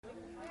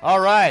All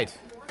right.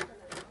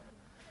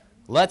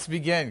 Let's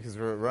begin because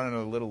we're running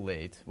a little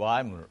late. Well,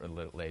 I'm a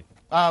little late.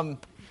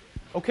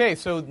 Okay,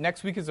 so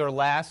next week is our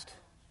last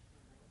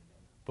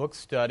book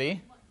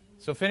study.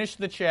 So finish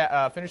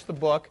the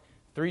book,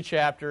 3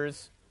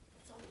 chapters.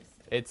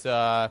 It's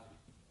going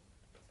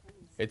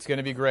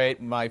to be great.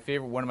 My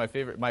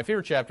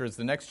favorite chapter is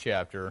the next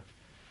chapter,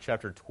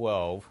 chapter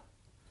 12,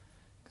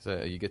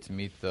 because you get to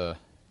meet the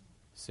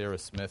Sarah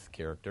Smith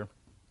character.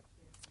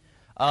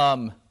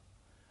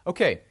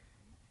 Okay.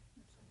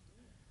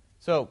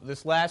 So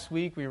this last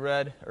week we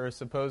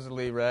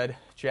supposedly read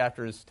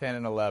chapters 10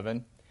 and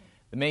 11.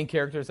 The main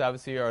characters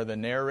obviously are the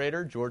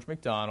narrator, George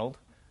MacDonald.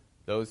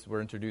 Those were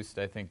introduced,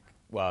 I think,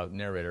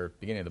 narrator,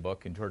 beginning of the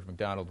book, and George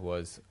MacDonald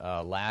was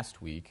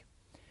last week.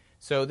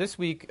 So this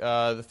week,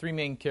 the 3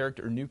 main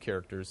new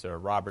characters are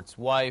Robert's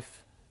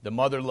wife, the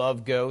mother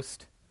love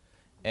ghost,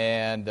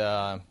 and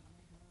the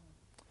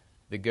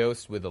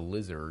ghost with a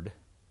lizard.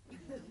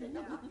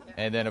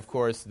 And then, of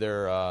course,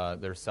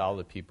 they're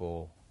solid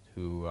people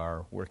who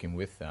are working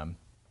with them.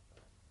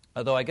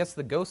 Although I guess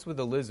the ghost with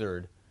the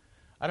lizard,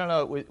 I don't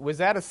know, was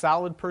that a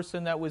solid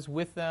person that was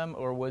with them,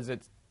 or was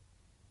it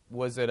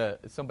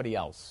somebody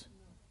else?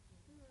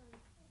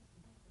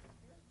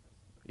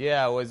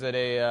 Yeah, was it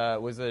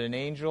an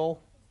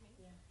angel?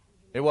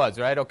 It was,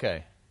 right?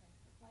 Okay.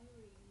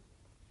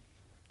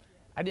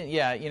 I didn't.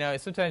 Yeah,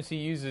 sometimes he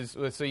uses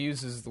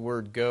the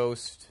word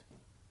ghost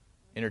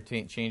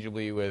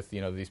interchangeably with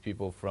these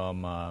people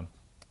from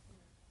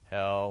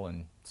hell,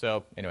 and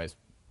so anyways.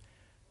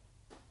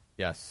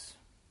 Yes.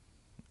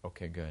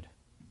 Okay, good.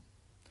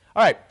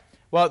 All right.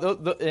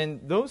 Well,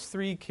 and those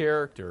 3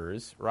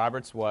 characters,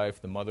 Robert's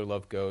wife, the mother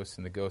love ghost,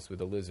 and the ghost with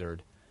the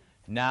lizard,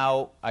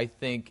 now I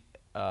think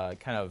kind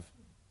of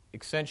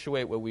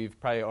accentuate what we've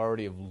probably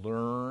already have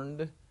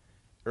learned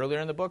earlier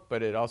in the book,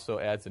 but it also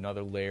adds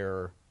another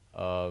layer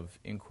of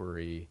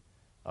inquiry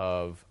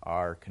of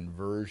our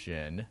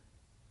conversion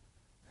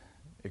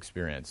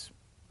experience,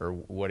 or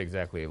what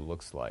exactly it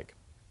looks like.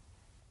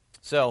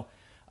 So,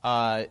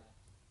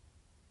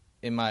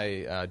 in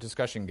my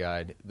discussion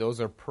guide, those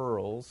are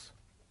pearls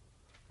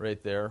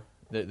right there.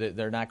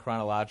 They're not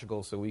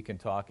chronological, so we can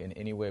talk in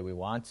any way we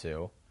want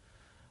to.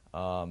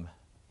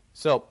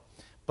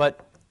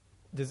 But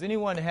does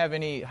anyone have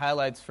any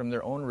highlights from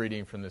their own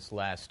reading from this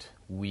last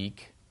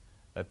week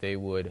that they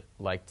would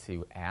like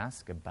to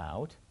ask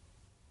about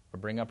or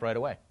bring up right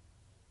away?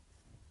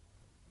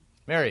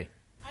 Mary?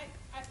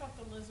 I thought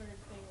the lizard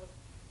thing was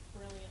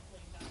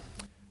brilliantly done.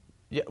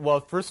 Yeah.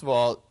 Well, first of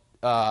all,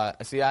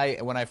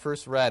 when I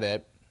first read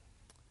it,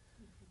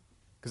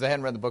 because I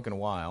hadn't read the book in a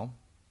while,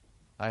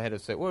 I had to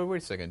say,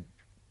 wait a second.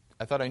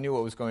 I thought I knew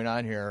what was going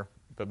on here,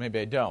 but maybe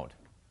I don't.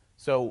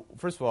 So,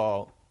 first of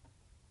all,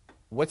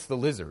 what's the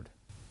lizard?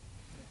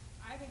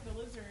 I think the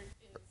lizard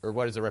is... Or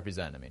what does it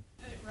represent, I mean?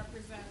 It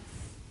represents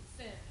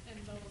sin and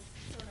those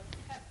sort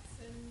of pet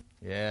sin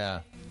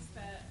things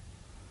that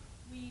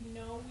we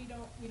know we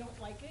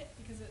don't like it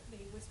because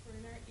they whisper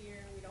in our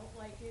ear, we don't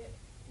like it,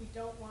 we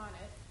don't want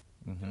it,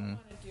 we don't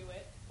want to do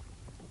it.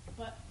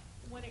 But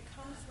when it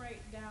comes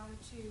right down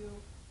to,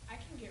 I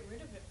can get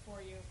rid of it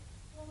for you,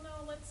 well,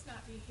 no, let's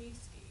not be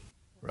hasty.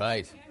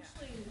 Right. We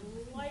actually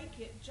like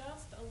it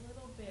just a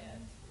little bit.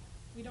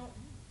 We don't,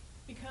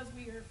 because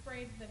we are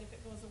afraid that if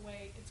it goes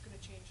away, it's going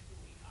to change who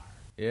we are.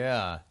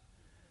 Yeah.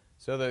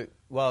 So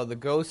the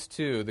ghost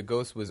too. The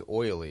ghost was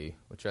oily,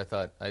 which I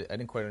thought I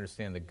didn't quite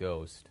understand the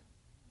ghost.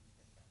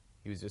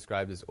 He was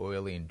described as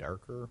oily and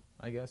darker,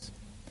 I guess.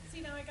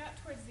 See, now I got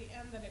towards the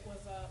end that it was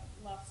a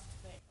lust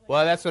thing.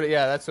 Well, that's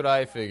what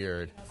I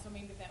figured. So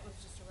maybe that was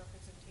just a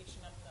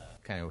representation of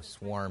the kind of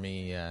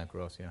swarmy,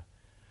 gross, yeah.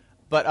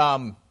 But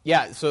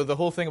so the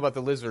whole thing about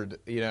the lizard,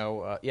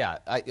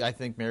 I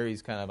think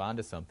Mary's kind of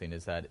onto something.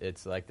 Is that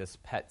it's like this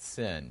pet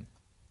sin.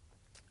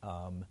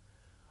 On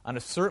a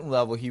certain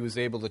level, he was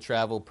able to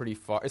travel pretty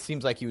far. It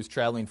seems like he was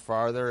traveling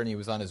farther, and he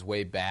was on his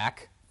way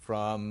back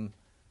from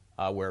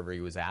wherever he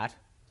was at.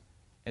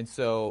 And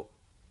so,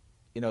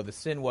 the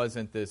sin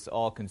wasn't this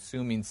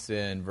all-consuming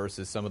sin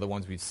versus some of the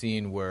ones we've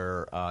seen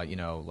where,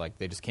 like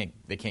they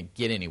can't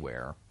get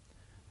anywhere.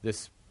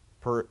 This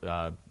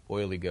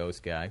oily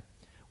ghost guy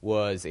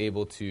was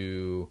able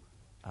to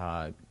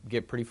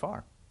get pretty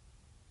far.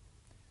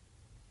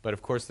 But,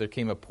 of course, there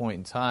came a point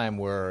in time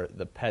where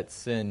the pet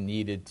sin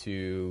needed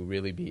to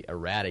really be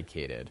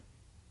eradicated.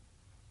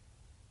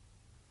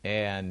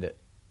 And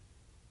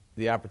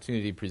the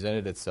opportunity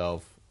presented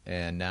itself,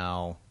 and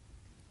now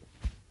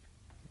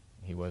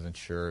he wasn't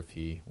sure if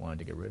he wanted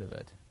to get rid of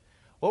it.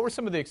 What were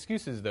some of the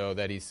excuses, though,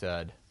 that he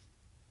said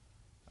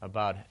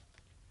about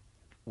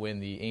when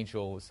the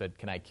angel said,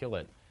 "Can I kill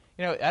it?"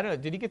 I don't know,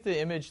 did he get the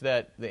image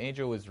that the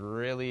angel was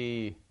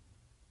really,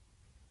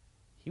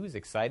 he was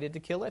excited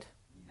to kill it?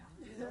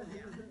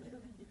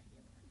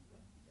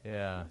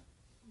 Yeah.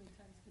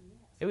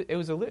 It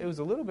was a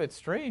little bit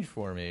strange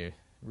for me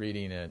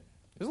reading it.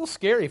 It was a little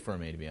scary for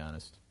me, to be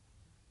honest.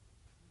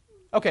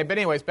 Okay, but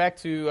anyways, back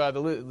to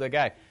the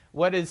guy.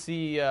 What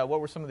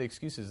were some of the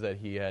excuses that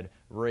he had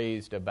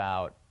raised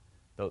about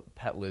the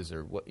pet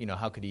lizard,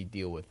 how could he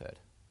deal with it,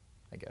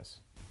 I guess?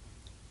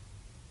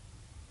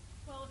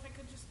 Well, if I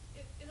could just,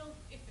 if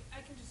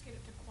I can just get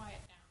it to quiet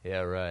down. Yeah,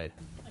 right.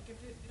 Like if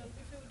it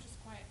would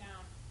just quiet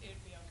down, it'd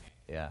be okay.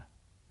 Yeah.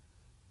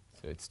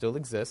 So it still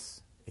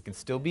exists. It can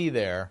still be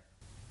there.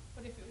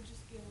 But if it would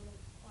just get a little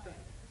quieter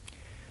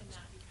and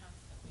not be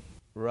constantly.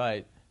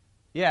 Right.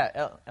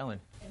 Yeah,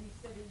 Ellen. And he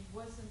said he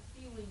wasn't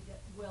feeling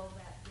well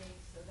that day,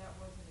 so that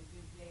wasn't a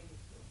good day to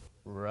feel.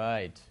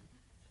 Right.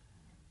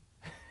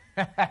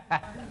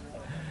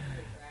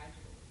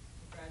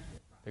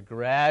 The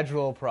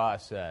gradual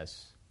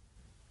process.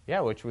 Yeah,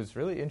 which was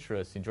really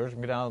interesting. George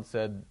MacDonald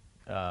said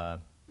the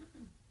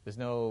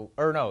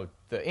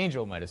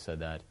angel might have said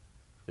that.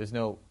 There's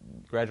no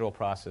gradual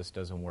process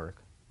doesn't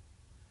work.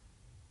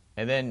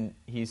 And then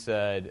he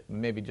said,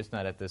 maybe just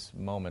not at this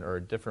moment or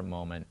a different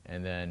moment,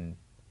 and then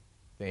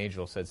the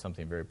angel said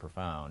something very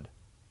profound.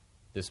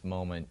 This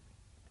moment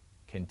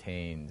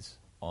contains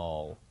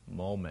all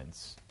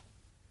moments.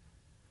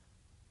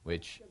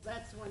 Which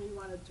that's when he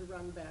wanted to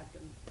run back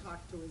and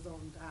talk to his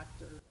own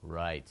doctor.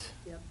 Right.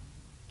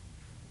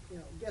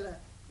 Get a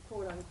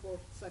quote-unquote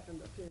second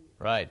opinion.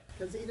 Right.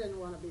 Because he didn't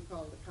want to be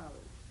called a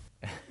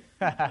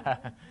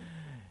coward.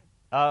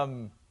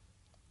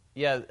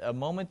 A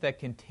moment that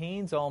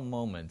contains all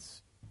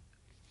moments.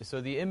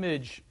 So the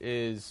image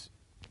is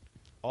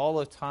all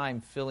of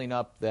time filling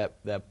up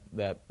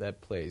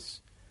that place.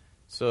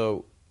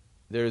 So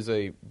there's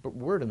a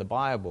word in the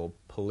Bible,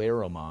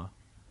 pleroma,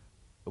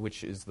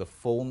 which is the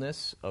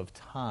fullness of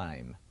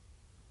time.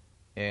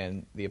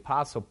 And the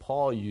Apostle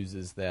Paul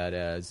uses that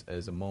as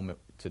a moment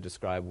to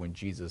describe when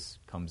Jesus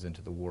comes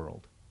into the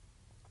world.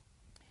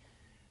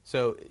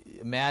 So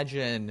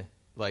imagine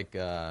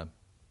the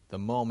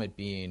moment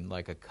being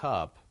like a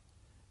cup,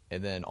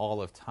 and then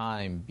all of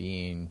time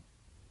being,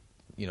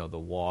 the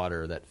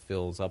water that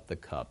fills up the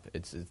cup.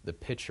 It's the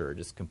pitcher,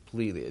 just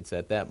completely. It's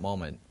at that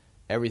moment.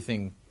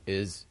 Everything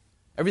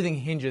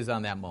hinges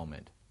on that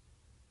moment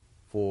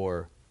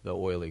for the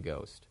oily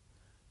ghost.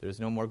 There's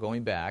no more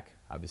going back,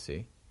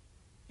 obviously,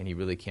 and he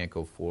really can't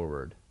go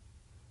forward.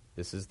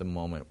 This is the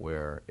moment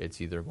where it's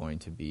either going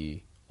to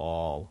be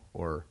all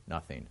or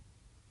nothing.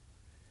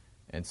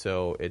 And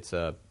so it's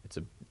kind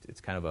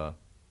of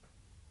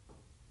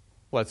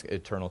it's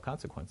eternal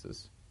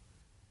consequences.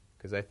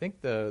 Because I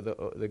think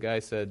the guy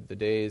said the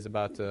day is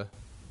about to.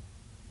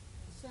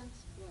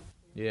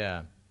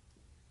 Yeah,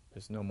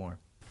 there's no more.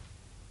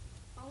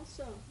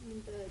 Also,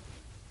 when the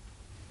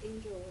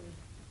angel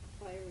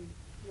or fiery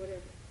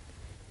whatever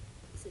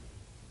said,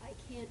 "I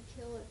can't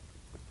kill it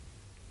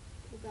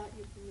without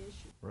your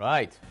permission."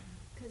 Right.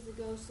 Because the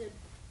ghost said,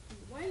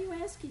 "Why are you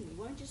asking me?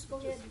 Why don't you just go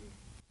ahead and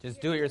just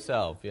do it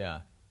yourself?" Yeah.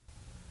 I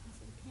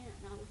said, "I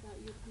can't, not without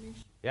your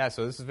permission." Yeah,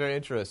 so this is very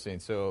interesting.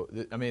 So,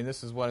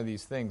 this is one of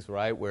these things,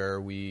 right, where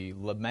we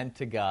lament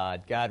to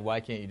God, God, why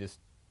can't you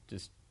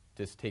just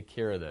take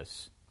care of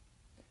this?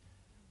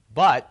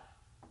 But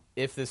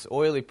if this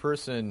oily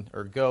person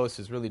or ghost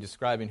is really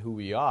describing who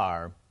we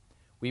are,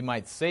 we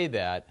might say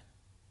that,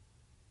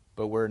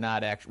 but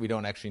we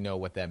don't actually know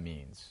what that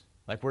means.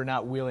 Like, we're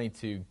not willing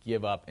to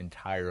give up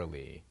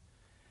entirely.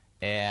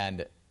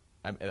 And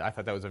I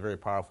thought that was a very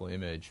powerful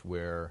image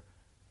where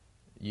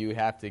you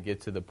have to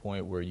get to the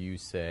point where you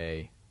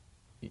say,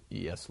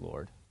 yes,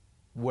 Lord,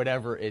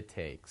 whatever it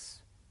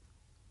takes.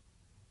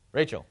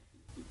 Rachel.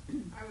 I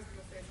was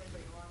going to say something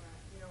along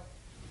that.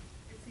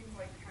 It seems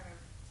like kind of,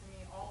 to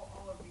me, all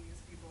of these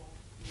people,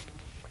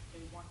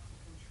 they want to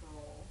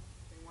control.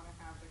 They want to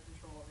have the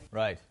control. They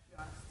right.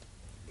 Just,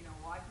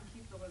 well, I can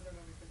keep the lizard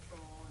under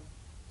control, and,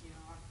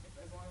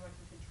 as long as I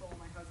can control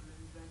my husband,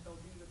 then he'll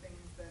do the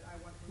things that I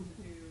want him to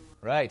do.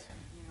 Right.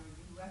 You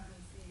let me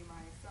see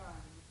my son,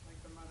 like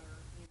the mother.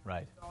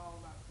 Right. It's all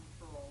about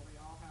control. They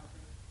all have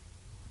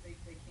they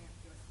can't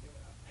just give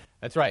it up.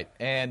 That's right.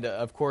 And,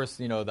 of course,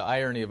 the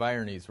irony of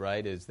ironies,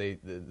 right, is the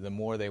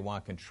more they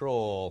want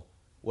control,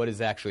 what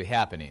is actually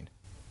happening?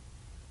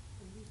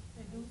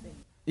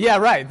 Yeah,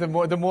 right. The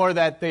more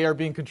that they are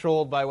being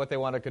controlled by what they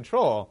want to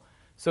control.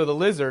 So the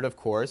lizard, of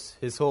course,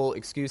 his whole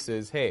excuse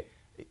is, hey,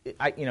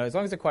 as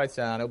long as it quiets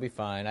down, it'll be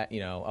fine.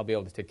 I'll be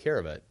able to take care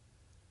of it.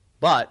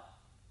 But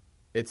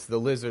it's the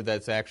lizard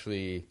that's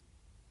actually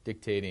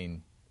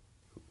dictating,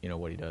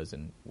 what he does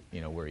and,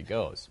 where he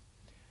goes.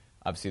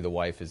 Obviously, the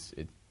wife is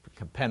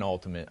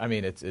penultimate.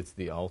 It's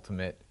the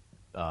ultimate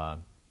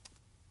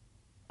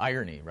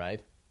irony,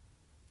 right?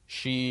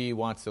 She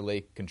wants to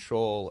lay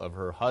control of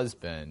her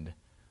husband,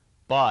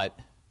 but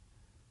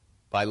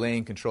by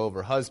laying control of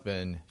her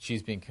husband,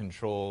 she's being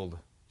controlled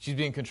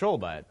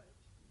by it.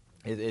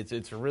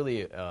 It's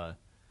really kind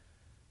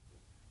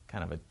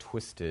of a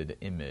twisted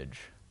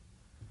image.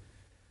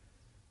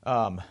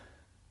 That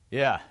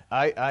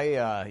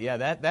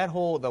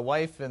whole the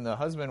wife and the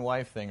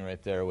husband-wife thing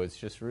right there was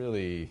just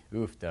really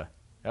that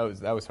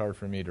was hard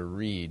for me to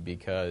read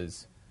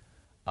because,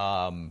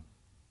 and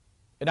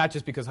not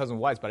just because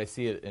husband-wives, but I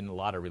see it in a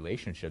lot of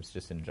relationships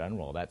just in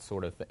general. That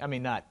sort of thing.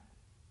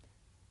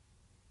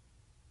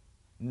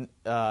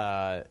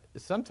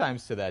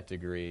 Sometimes to that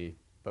degree,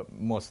 but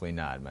mostly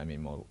not. I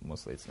mean,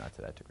 mostly it's not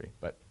to that degree.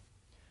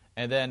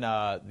 And then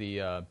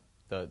the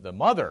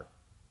mother.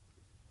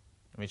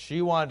 I mean,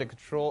 she wanted to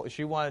control.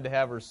 She wanted to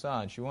have her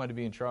son. She wanted to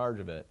be in charge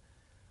of it.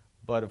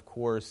 But of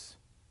course,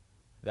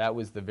 that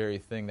was the very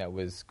thing that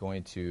was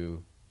going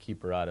to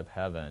keep her out of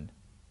heaven.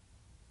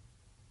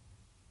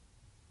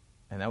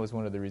 And that was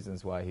one of the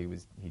reasons why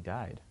he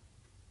died.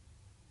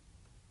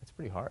 That's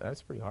pretty hard.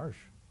 That's pretty harsh.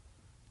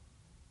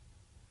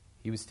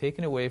 He was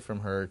taken away from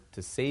her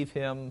to save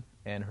him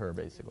and her,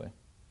 basically.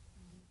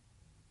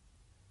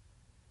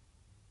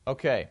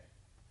 Okay.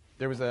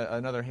 There was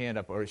another hand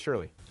up. Or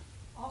Shirley.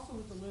 Also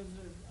with the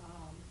lizard,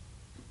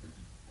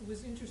 it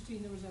was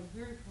interesting. There was a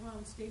very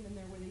profound statement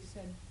there where they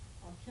said,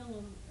 "I'll kill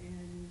him,"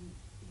 and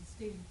he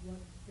stated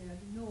that,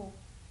 "No,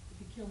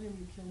 if you kill him,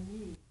 you kill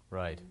me."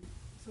 Right. And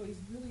so he's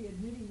really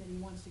admitting that he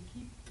wants to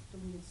keep the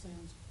little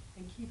sins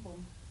and keep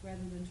them rather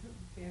than turn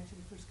back to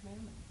the first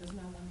commandment. He does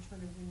not want to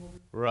turn everything over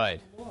Right.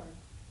 to the Lord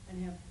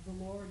and have the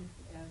Lord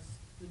as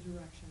the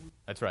direction.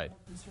 That's right. I'm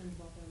not concerned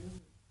about that lizard.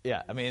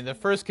 Yeah, I mean, the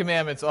first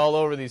commandment's all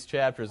over these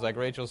chapters. Like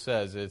Rachel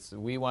says, it's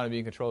we want to be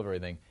in control of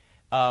everything.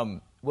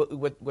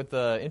 What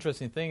the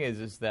interesting thing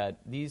is that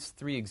these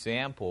three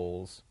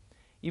examples,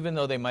 even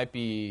though they might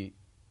be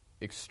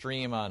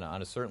extreme on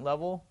a certain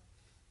level,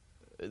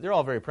 they're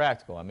all very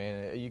practical. I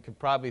mean, you could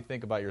probably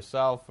think about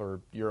yourself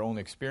or your own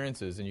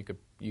experiences, and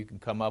you can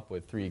come up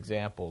with three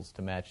examples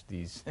to match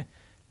these,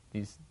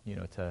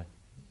 to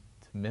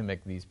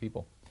mimic these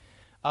people.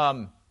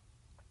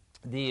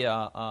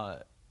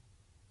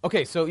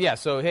 Okay, so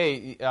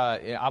hey,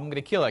 I'm going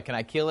to kill it. Can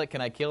I kill it?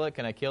 Can I kill it?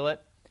 Can I kill it?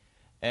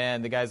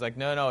 And the guy's like,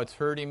 no, it's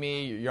hurting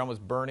me. You're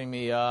almost burning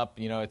me up.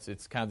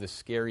 It's kind of this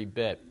scary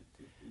bit.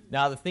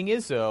 Now, the thing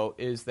is, though,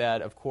 is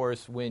that, of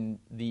course, when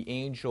the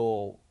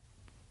angel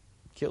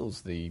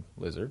kills the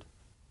lizard,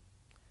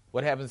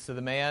 what happens to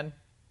the man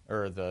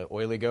or the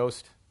oily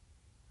ghost?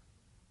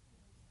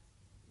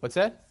 What's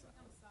that?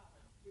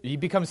 He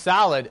becomes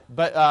solid,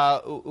 but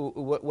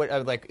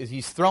is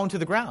he's thrown to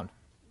the ground?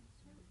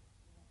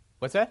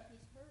 What's that?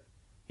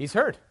 He's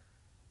hurt.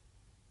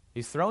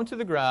 He's thrown to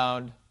the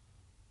ground.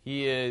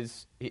 He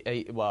is,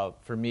 well,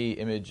 for me,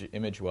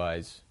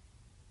 image-wise,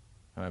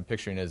 I'm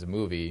picturing it as a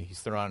movie. He's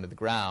thrown onto the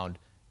ground.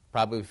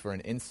 Probably for an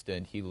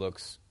instant, he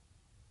looks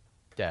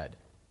dead.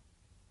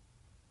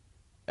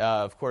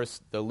 Of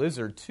course, the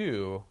lizard,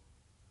 too,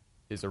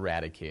 is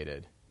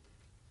eradicated.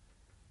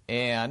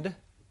 And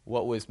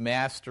what was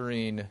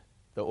mastering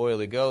the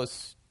oily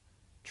ghost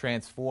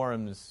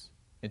transforms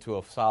into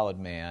a solid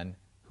man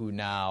who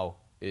now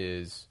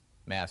is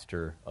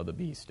master of the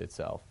beast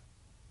itself.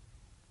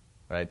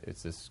 Right?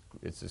 It's this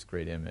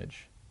great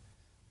image.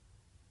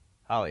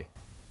 Holly.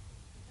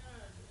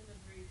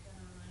 Imagery kind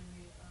of reminded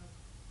me of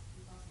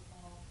the Apostle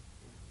Paul.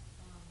 He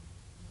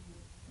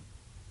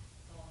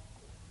saw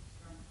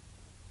struck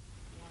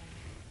blind,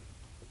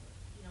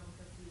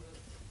 because he was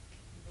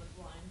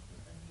blind,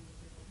 but then he was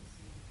able to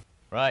see.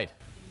 Right.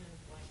 Even in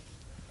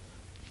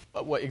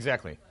blindness. What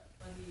exactly?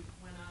 But he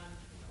went on,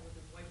 with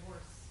his white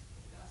horse,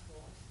 his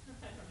gospel.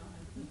 I don't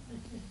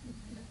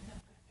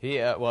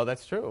know. Well,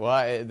 that's true.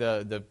 Well,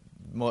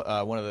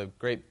 one of the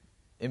great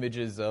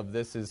images of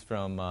this is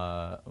from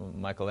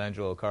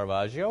Michelangelo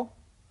Caravaggio,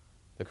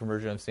 The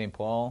Conversion of St.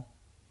 Paul.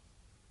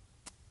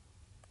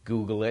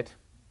 Google it.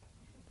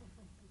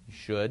 You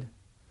should.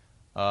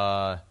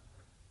 The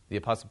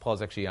Apostle Paul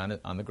is actually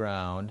on the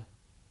ground,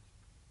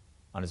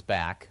 on his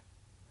back,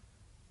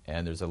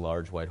 and there's a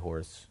large white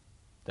horse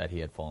that he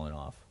had fallen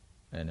off.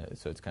 And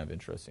so it's kind of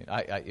interesting.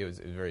 It was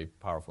a very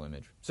powerful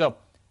image. So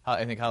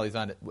I think Holly's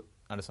onto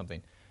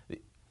something.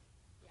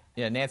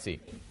 Yeah, Nancy.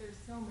 There's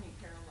so many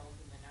parallels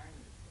in the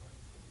Narnia stories.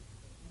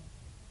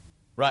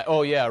 Right.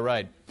 Oh, yeah,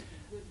 right. It's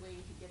a good way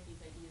to get these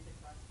ideas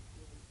across the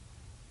field.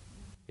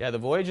 Yeah, the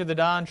Voyage of the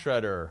Dawn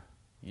Treader.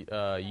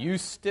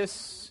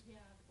 Eustace. Yeah,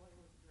 the boy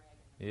was a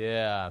dragon.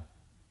 Yeah.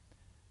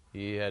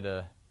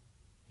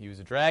 He was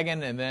a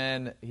dragon, and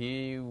then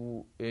he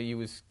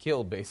was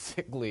killed,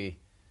 basically,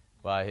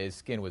 by his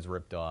skin was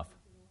ripped off.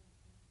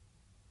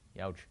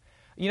 Ouch.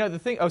 The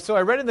thing. Oh, so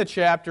I read in the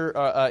chapter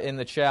in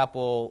the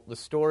chapel the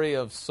story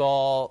of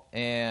Saul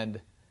and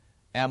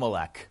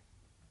Amalek.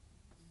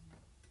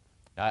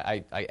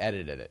 I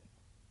edited it.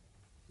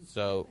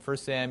 So 1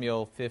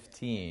 Samuel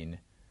 15.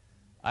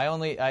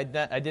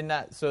 I did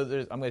not.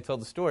 So I'm going to tell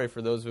the story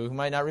for those who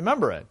might not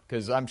remember it,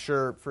 because I'm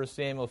sure 1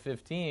 Samuel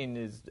 15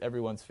 is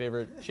everyone's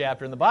favorite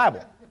chapter in the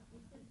Bible.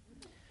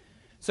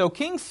 So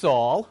King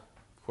Saul,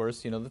 of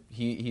course,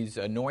 he's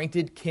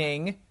anointed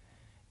king.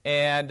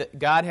 And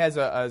God has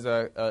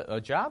a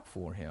job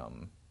for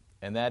him,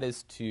 and that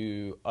is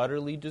to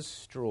utterly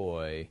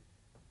destroy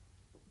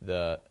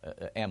the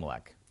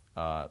Amalek,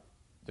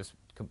 just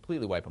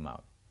completely wipe them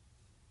out.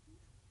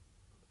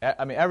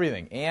 I mean,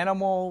 everything: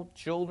 animal,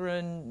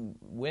 children,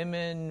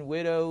 women,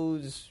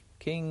 widows,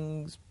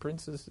 kings,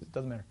 princes. It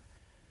doesn't matter.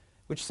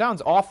 Which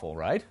sounds awful,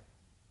 right?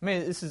 I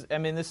mean,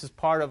 this is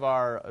part of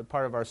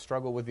our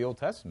struggle with the Old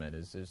Testament.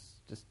 It's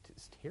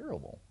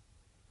terrible.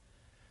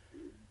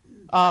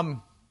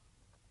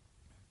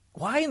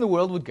 why in the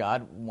world would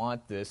God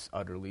want this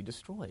utterly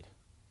destroyed?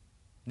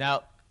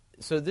 Now,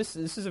 so this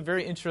is a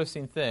very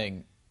interesting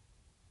thing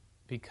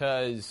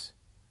because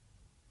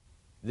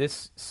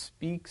this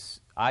speaks,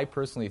 I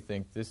personally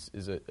think this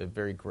is a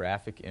very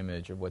graphic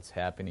image of what's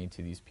happening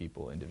to these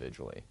people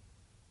individually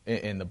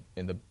in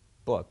the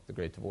book, The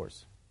Great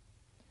Divorce.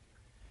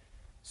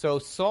 So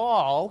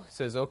Saul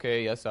says,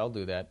 okay, yes, I'll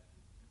do that.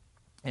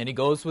 And he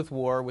goes with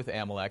war with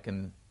Amalek,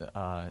 and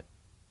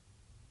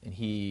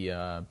he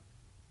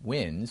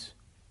wins.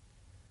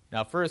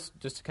 Now, first,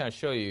 just to kind of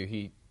show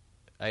you,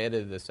 I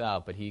edited this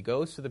out, but he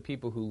goes to the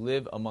people who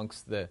live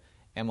amongst the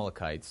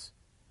Amalekites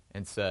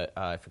and said,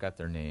 I forgot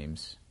their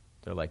names.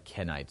 They're like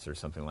Kenites or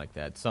something like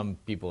that. Some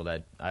people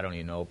that I don't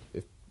even know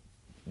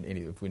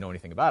if we know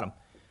anything about them.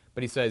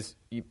 But he says,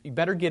 you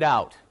better get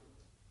out,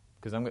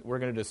 because we're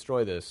going to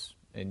destroy this,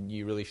 and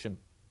you really shouldn't.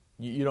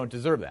 You don't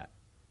deserve that.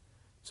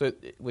 So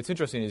what's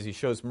interesting is he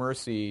shows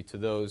mercy to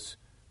those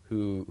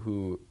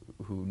who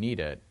need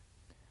it.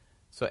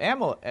 So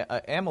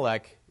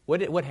Amalek,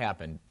 what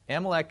happened?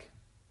 Amalek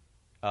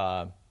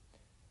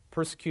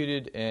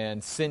persecuted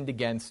and sinned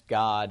against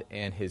God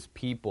and his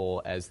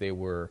people as they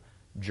were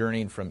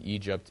journeying from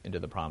Egypt into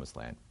the Promised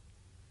Land.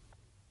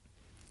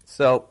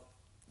 So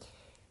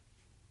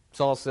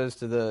Saul says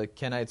to the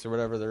Kenites or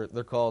whatever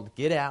they're called,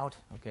 get out,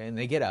 okay, and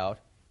they get out,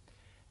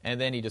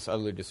 and then he just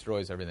utterly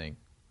destroys everything,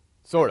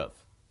 sort of.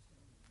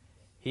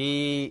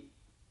 He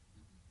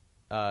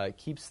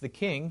keeps the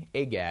king,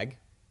 Agag,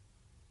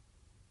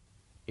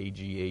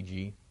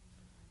 A-G,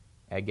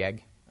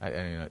 Agag, I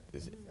don't know,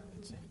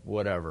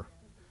 whatever.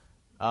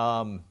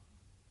 And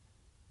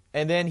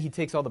then he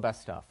takes all the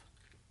best stuff.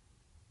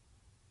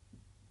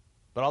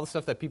 But all the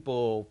stuff that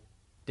people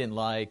didn't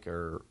like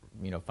or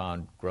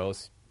found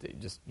gross,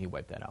 he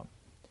wiped that out.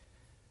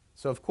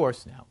 So of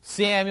course now,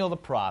 Samuel the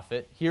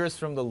prophet hears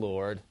from the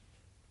Lord,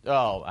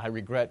 oh, I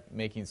regret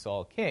making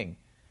Saul king.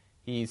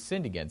 He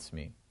sinned against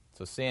me.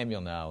 So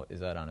Samuel now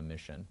is out on a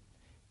mission.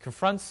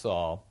 Confronts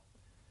Saul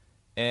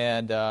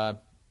and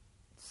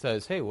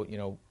says, hey, well,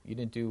 you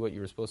didn't do what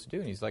you were supposed to do.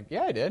 And he's like,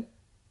 yeah, I did.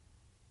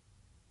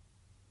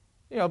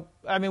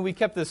 We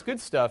kept this good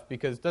stuff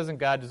because doesn't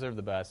God deserve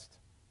the best?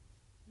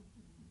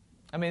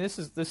 This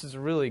is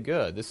really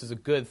good. This is a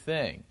good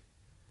thing.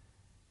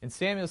 And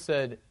Samuel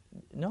said,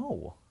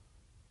 no.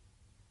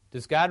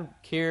 Does God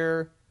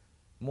care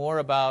more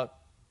about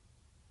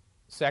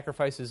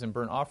sacrifices and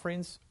burnt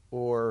offerings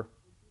or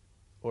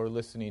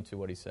listening to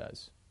what he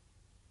says?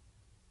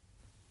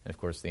 And of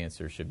course the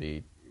answer should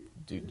be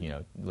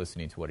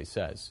listening to what he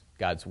says.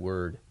 God's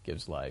word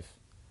gives life,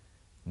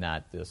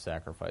 not the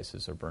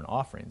sacrifices or burnt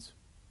offerings.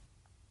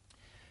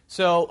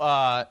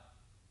 So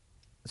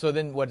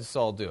then what does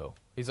Saul do?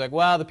 He's like,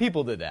 well, the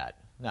people did that,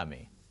 not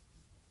me.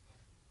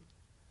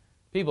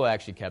 People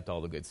actually kept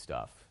all the good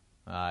stuff.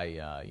 I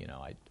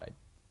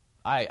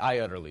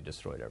utterly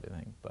destroyed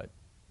everything, but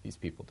these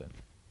people didn't.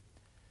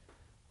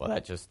 Well,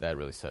 that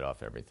really set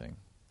off everything.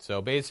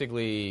 So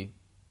basically,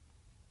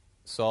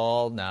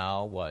 Saul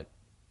now what?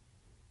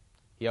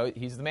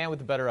 He's the man with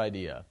the better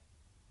idea.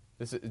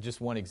 This is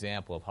just one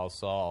example of how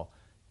Saul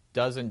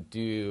doesn't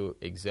do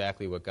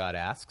exactly what God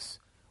asks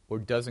or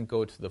doesn't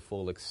go to the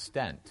full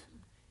extent.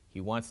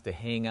 He wants to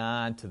hang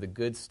on to the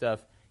good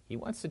stuff. He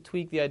wants to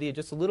tweak the idea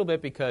just a little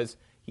bit because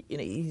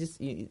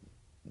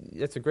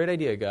that's a great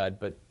idea, God,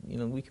 but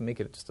we can make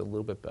it just a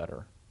little bit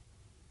better.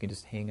 We can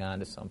just hang on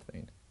to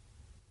something.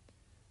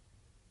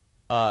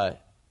 Well,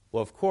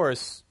 of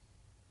course,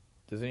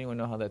 does anyone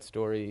know how that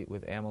story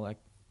with Amalek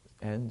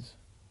ends?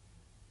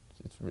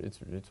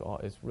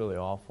 It's really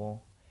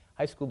awful.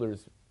 High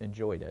schoolers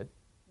enjoyed it.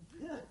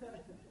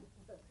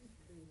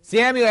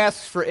 Samuel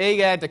asks for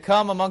Agag to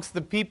come amongst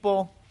the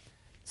people.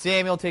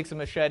 Samuel takes a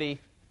machete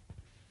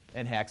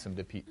and hacks him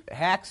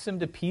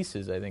to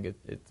pieces, I think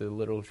it's the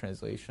literal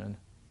translation.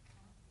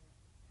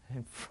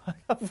 In front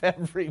of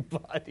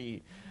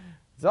everybody.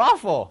 It's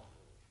awful.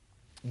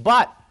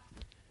 But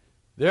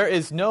there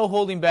is no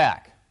holding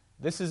back.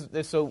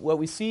 So what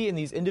we see in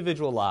these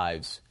individual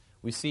lives,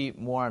 we see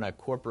more on a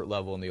corporate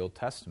level in the Old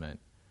Testament.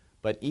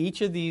 But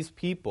each of these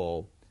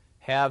people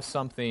have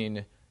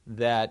something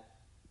that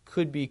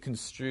could be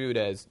construed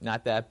as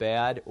not that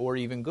bad or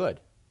even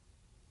good.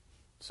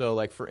 So,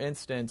 like, for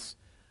instance,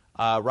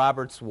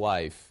 Robert's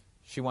wife,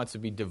 she wants to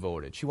be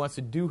devoted. She wants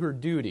to do her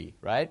duty,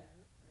 right?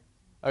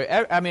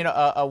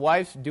 A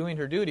wife doing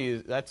her duty,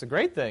 that's a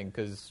great thing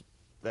because,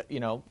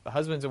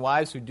 husbands and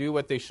wives who do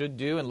what they should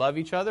do and love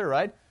each other,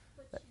 right?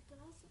 But she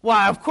doesn't.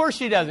 Well, of course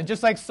she doesn't.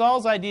 Just like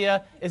Saul's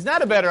idea is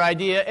not a better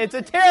idea, it's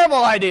a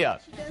terrible idea.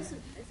 She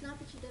doesn't. It's not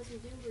that she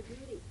doesn't do her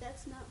duty.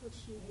 That's not what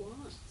she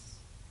wants.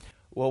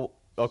 Well,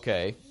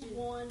 okay. She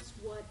wants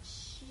what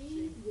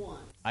she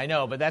wants. I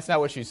know, but that's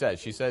not what she says.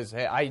 She says,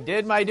 hey, I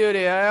did my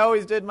duty. I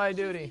always did my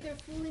duty. She's either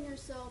fooling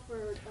herself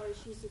or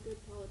she's a good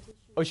politician.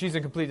 Oh, she's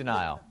in complete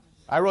denial.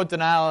 I wrote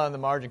denial on the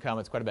margin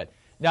comments quite a bit.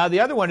 Now, the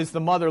other one is the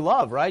mother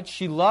love, right?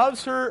 She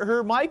loves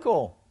her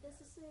Michael. That's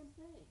the same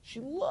thing. She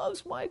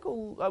loves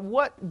Michael.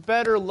 What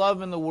better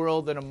love in the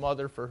world than a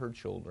mother for her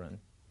children?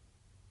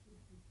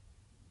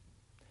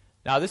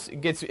 Now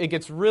it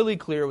gets really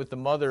clear with the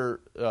mother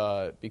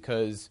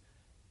because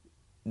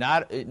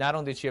not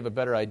only did she have a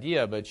better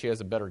idea, but she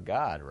has a better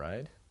God,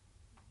 right?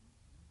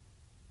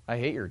 I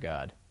hate your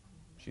God,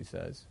 she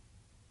says.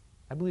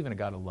 I believe in a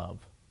God of love.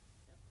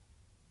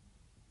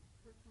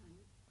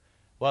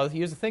 Well,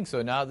 here's the thing.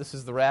 So now this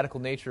is the radical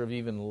nature of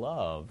even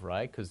love,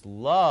 right? Because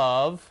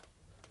love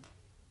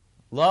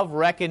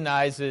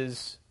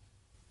recognizes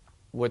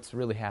what's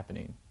really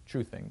happening,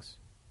 true things.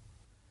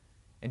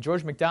 And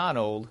George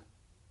MacDonald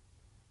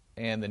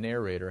and the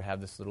narrator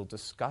have this little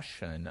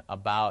discussion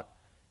about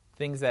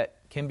things that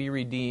can be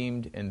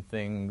redeemed and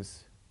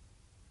things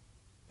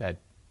that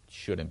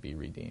shouldn't be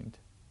redeemed.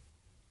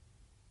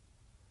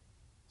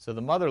 So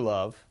the mother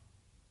love,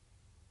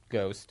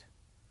 Ghost,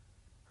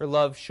 her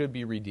love should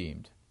be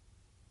redeemed.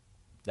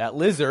 That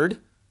lizard,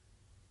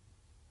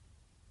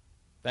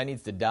 that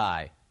needs to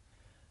die.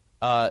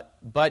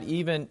 But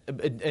even,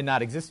 and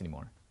not exist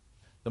anymore.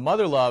 The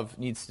mother love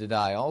needs to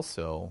die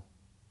also,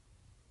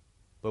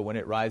 but when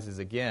it rises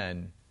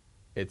again,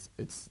 it's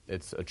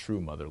a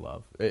true mother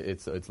love.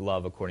 It's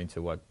love according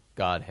to what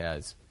God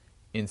has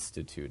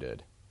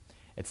instituted.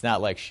 It's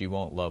not like she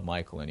won't love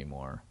Michael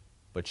anymore,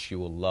 but she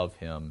will love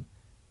him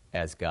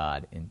as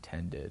God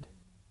intended.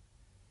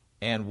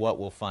 And what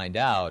we'll find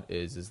out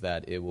is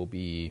that it will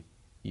be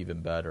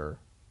even better.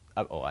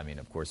 Of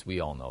course, we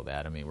all know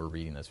that. We're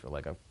reading this, we're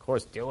like, of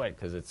course, do it,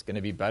 because it's going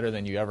to be better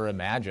than you ever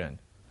imagined.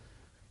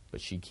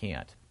 But she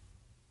can't.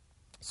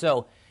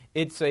 So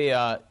it's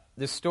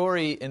this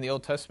story in the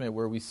Old Testament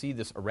where we see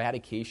this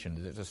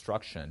eradication, this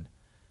destruction.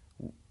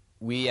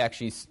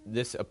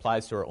 This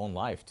applies to our own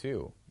life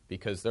too,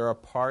 because there are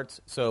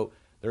parts. So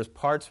there's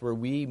parts where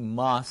we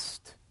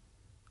must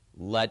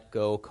let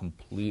go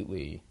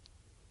completely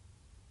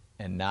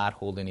and not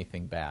hold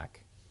anything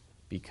back,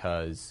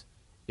 because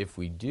if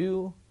we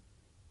do,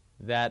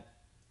 that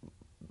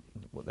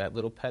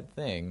little pet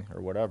thing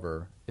or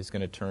whatever is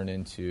going to turn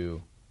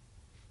into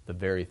the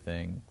very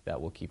thing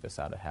that will keep us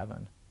out of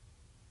heaven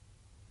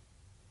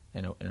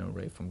and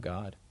away from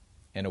God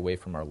and away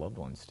from our loved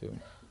ones too.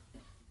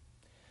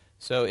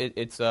 So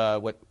it's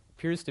what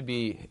appears to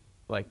be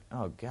like,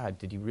 oh God,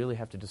 did you really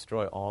have to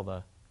destroy all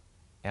the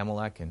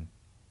Amalek and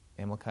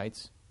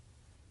Amalekites?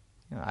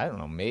 I don't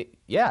know.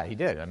 Yeah, he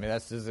did.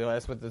 That's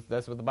what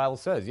the Bible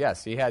says.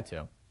 Yes, he had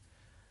to,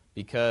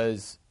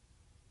 because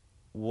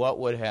what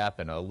would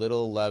happen? A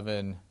little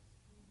leaven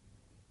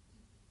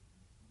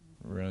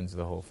ruins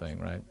the whole thing,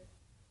 right?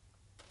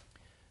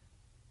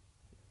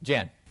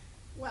 Jan.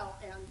 Well,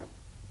 and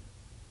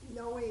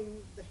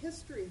knowing the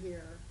history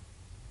here,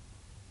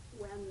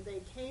 when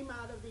they came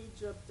out of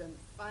Egypt and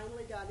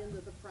finally got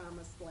into the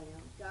Promised Land,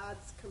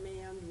 God's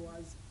command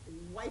was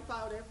wipe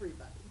out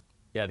everybody.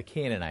 Yeah, the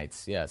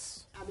Canaanites,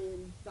 yes.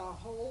 The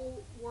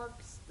whole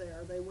works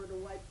there, they were to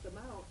wipe them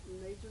out,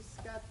 and they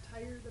just got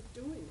tired of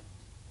doing it.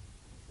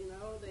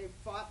 They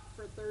fought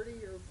for 30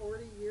 or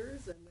 40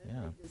 years, and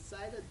then they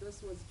decided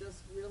this was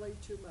just really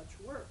too much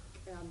work.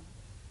 And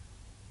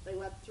they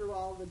went through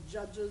all the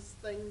judges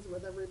things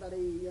with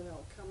everybody,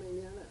 coming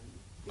in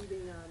and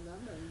beating on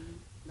them, and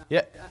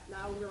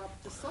now we're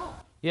up to Saul.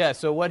 Yeah,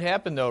 so what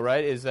happened, though,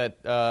 right, is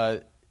that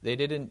they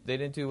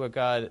didn't do what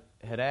God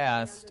had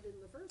asked,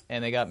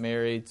 and they got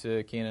married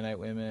to Canaanite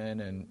women,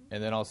 and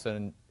then all of a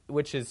sudden,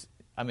 which is,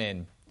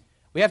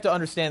 we have to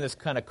understand this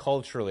kind of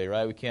culturally,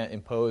 right? We can't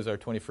impose our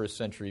 21st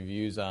century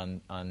views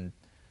on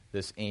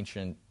this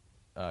ancient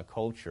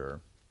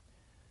culture.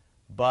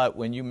 But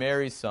when you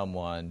marry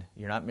someone,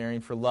 you're not marrying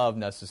for love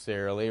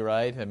necessarily,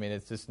 right?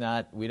 It's just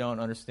not, we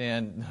don't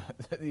understand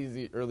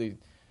these early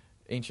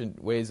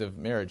ancient ways of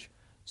marriage.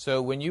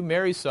 So when you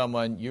marry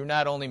someone, you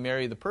not only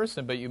marry the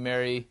person, but you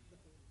marry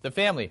the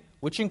family,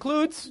 which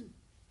includes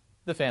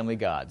the family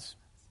gods.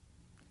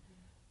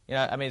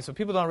 So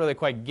people don't really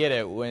quite get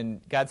it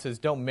when God says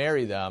don't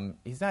marry them.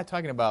 He's not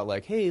talking about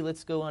like, hey,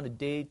 let's go on a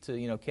date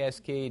to,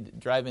 Cascade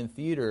Drive-In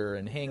Theater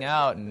and hang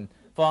out and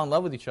fall in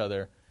love with each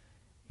other.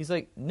 He's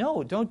like,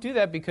 no, don't do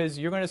that, because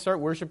you're going to start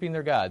worshiping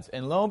their gods.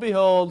 And lo and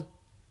behold,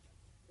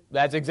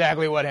 that's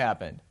exactly what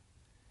happened.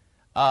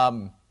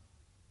 You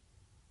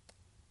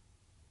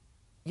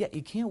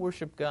can't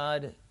worship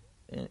God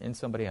and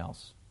somebody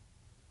else.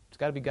 It's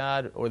got to be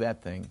God or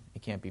that thing.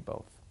 It can't be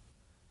both.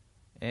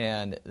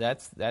 And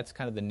that's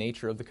kind of the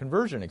nature of the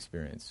conversion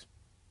experience.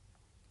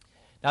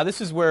 Now,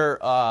 this is where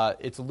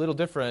it's a little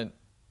different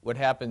what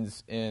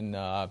happens in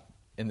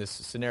this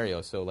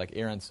scenario. So like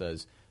Aaron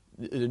says,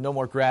 no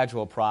more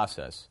gradual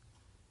process.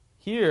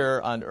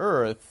 Here on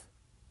earth,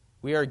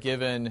 we are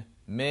given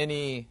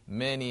many,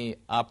 many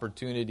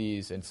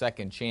opportunities and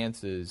second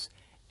chances.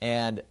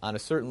 And on a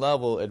certain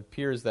level, it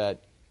appears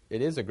that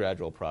it is a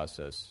gradual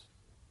process.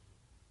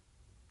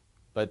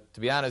 But to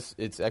be honest,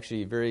 it's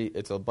actually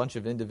it's a bunch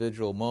of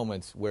individual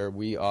moments where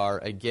we are,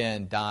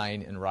 again,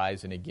 dying and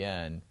rising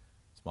again.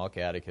 Small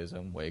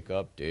catechism, wake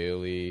up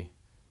daily,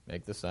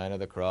 make the sign of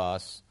the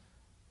cross,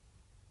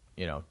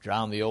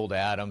 drown the old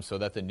Adam so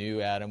that the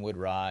new Adam would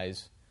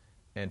rise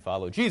and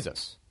follow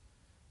Jesus.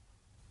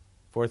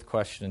 Fourth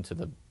question to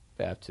the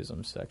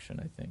baptism section,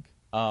 I think.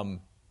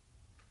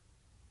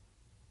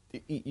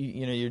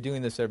 you're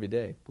doing this every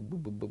day. Boom,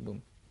 boom, boom, boom,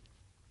 boom.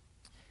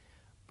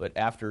 But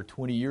after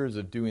 20 years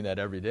of doing that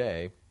every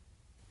day,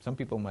 some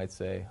people might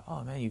say,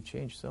 oh, man, you've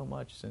changed so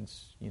much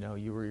since,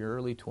 you were in your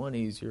early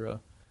 20s. You're a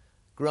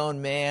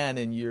grown man,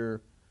 and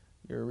you're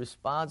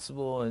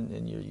responsible,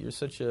 and you're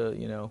such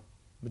a,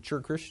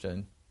 mature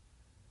Christian.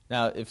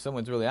 Now, if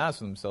someone's really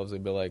honest with themselves,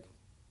 they'd be like,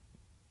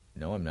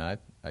 no, I'm not.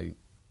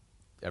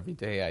 Every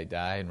day I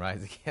die and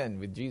rise again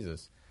with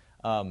Jesus.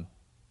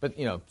 But,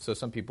 so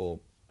some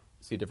people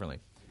see it differently.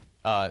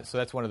 So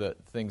that's one of the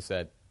things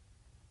that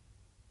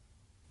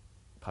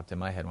popped in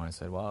my head when I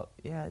said, well,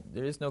 yeah,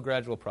 there is no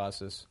gradual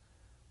process,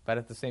 but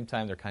at the same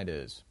time, there kind of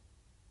is.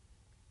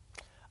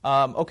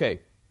 Okay.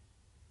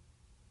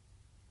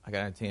 I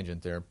got on a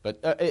tangent there,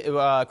 but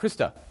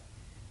Krista.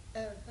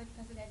 But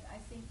President, I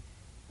think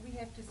we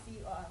have to see,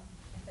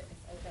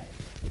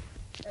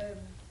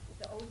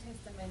 the Old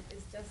Testament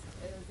is just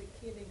the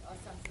killing or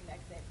something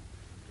like that,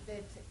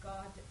 that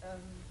God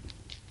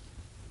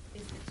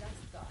is a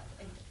just God,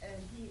 and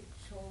he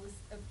chose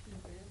a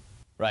people.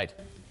 Right.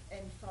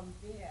 And from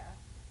there,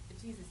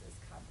 Jesus is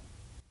coming.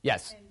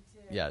 Yes. And,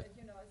 yeah,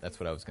 that's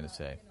what I was going to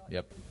say.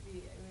 Yep.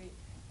 We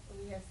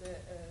have the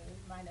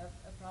minor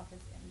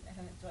prophets and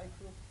Joy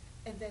Group,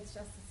 and that's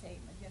just the same.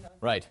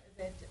 Right.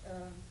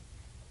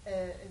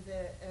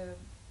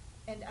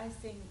 And I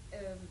think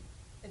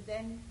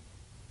then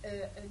in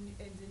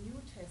the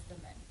New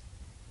Testament,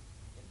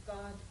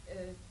 God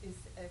is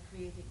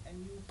creating a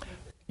new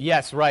people.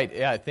 Yes, right.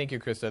 Yeah, thank you,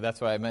 Krista. That's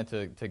why I meant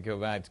to go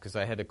back, because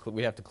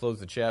we have to close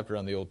the chapter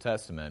on the Old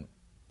Testament.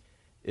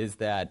 Is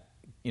that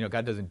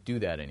God doesn't do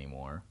that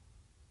anymore.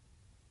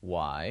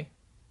 Why?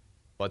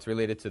 Well, it's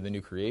related to the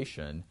new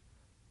creation,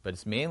 but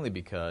it's mainly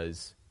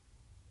because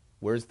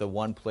where's the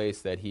one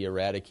place that he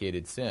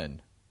eradicated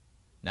sin?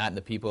 Not in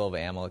the people of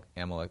Amalek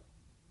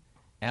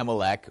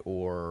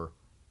or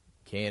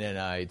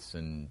Canaanites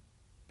and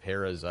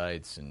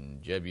Perizzites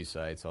and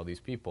Jebusites, all these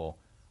people.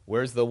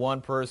 Where's the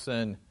one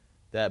person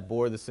that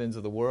bore the sins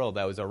of the world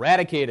that was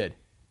eradicated?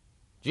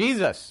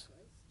 Jesus.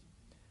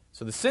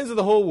 So the sins of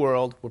the whole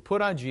world were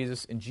put on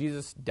Jesus, and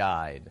Jesus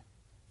died.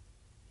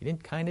 He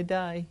didn't kind of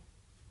die.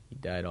 He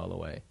died all the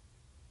way.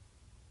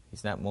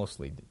 He's not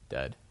mostly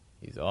dead.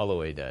 He's all the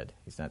way dead.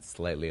 He's not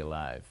slightly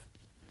alive.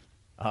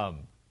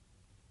 Again,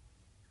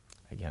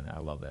 I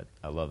love that.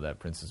 I love that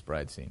Princess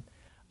Bride scene.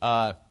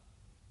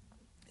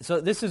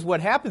 So this is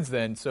what happens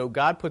then. So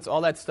God puts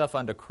all that stuff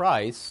onto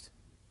Christ,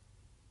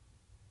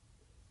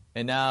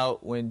 and now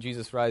when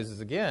Jesus rises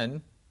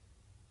again,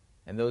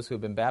 and those who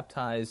have been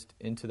baptized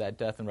into that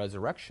death and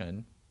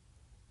resurrection,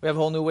 we have a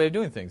whole new way of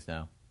doing things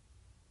now.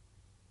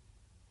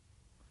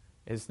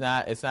 It's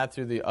not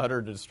through the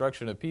utter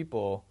destruction of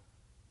people,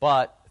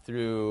 but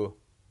through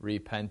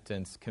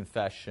repentance,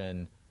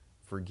 confession,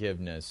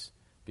 forgiveness.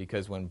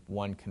 Because when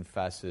one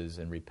confesses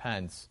and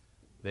repents,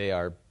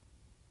 they're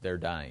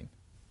dying.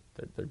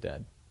 They're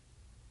dead.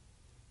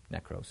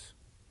 Necros.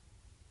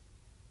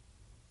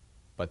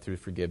 But through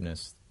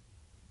forgiveness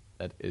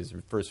that is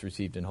first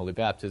received in holy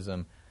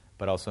baptism,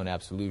 but also in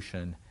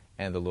absolution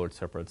and the Lord's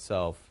Supper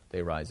itself,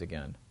 they rise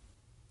again.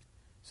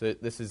 So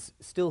this is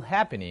still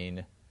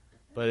happening,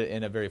 but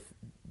in a very,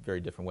 very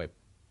different way,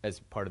 as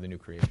part of the new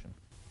creation.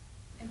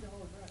 And the whole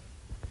world.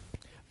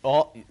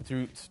 All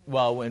through,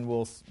 when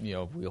we'll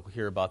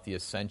hear about the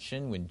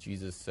ascension, when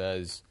Jesus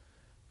says,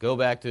 "Go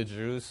back to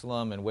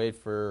Jerusalem and wait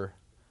for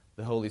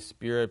the Holy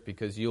Spirit,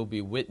 because you'll be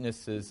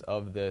witnesses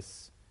of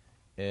this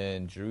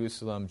in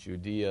Jerusalem,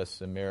 Judea,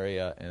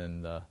 Samaria,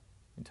 and the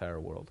entire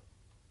world."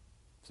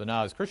 So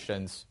now, as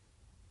Christians,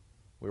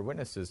 we're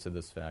witnesses to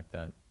this fact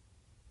that.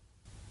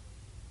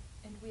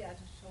 And we are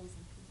the chosen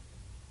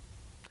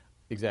people.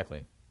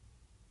 Exactly.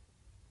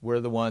 We're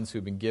the ones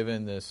who've been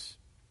given this.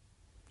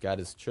 God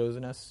has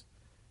chosen us,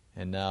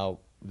 and now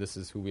this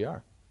is who we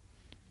are.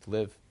 To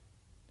live,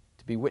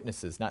 to be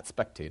witnesses, not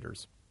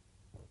spectators.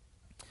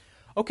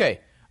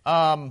 Okay.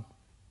 Yeah,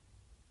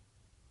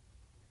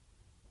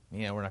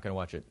 we're not going to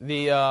watch it.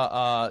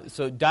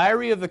 So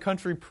Diary of the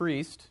Country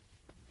Priest.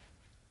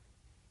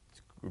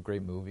 It's a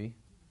great movie.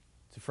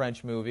 It's a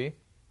French movie.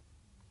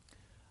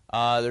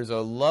 There's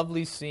a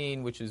lovely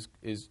scene which is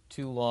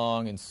too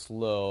long and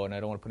slow, and I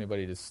don't want to put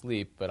anybody to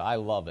sleep, but I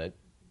love it.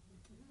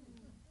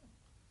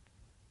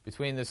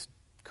 Between this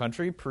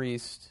country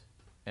priest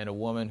and a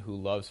woman who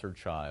loves her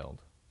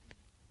child,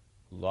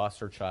 who lost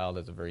her child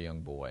as a very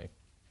young boy.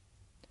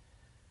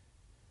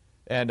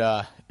 And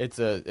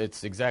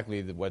it's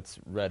exactly what's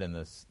read in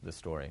this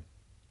story.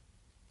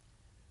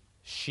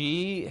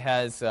 She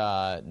has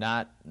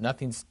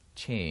nothing's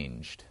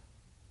changed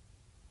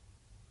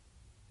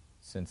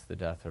since the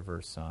death of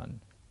her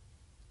son.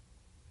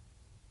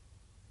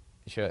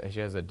 She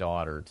has a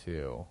daughter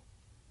too,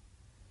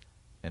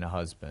 and a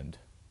husband.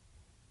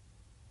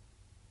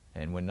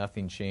 And when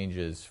nothing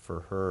changes for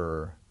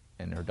her,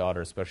 and her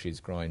daughter especially is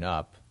growing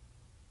up,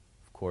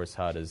 of course,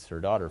 how does her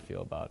daughter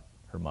feel about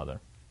her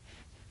mother?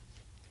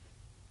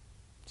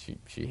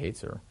 She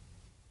hates her.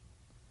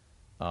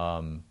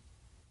 The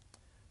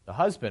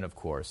husband, of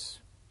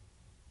course,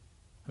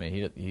 I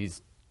mean,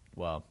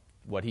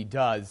 what he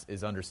does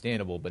is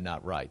understandable but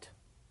not right.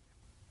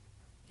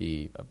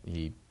 He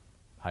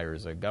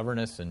hires a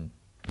governess and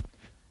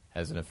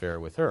has an affair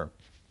with her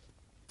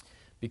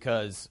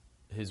because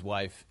his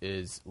wife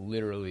is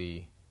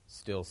literally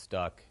still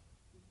stuck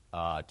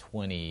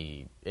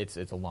 20, it's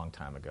a long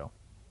time ago.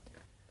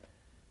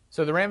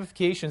 So the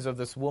ramifications of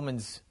this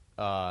woman's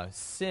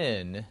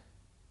sin,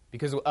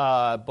 because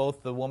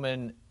both the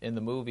woman in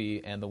the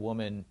movie and the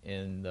woman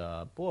in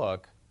the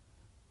book,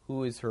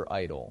 who is her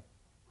idol?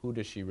 Who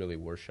does she really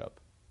worship?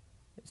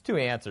 It's two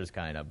answers,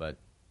 kind of, but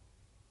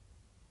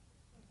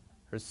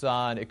her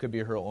son, it could be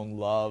her own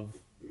love.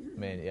 I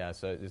mean, yeah,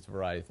 so it's a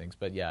variety of things.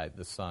 But, yeah,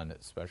 the son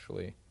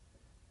especially.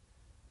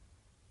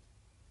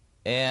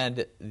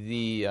 And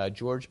the I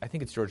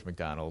think it's George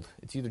MacDonald.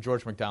 It's either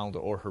George MacDonald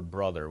or her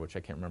brother, which I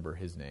can't remember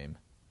his name.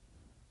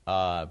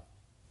 The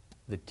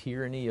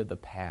tyranny of the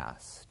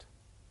past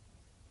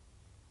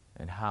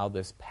and how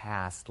this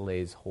past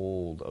lays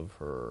hold of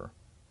her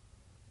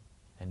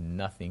and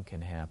nothing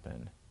can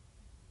happen.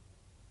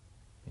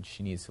 And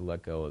she needs to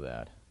let go of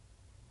that.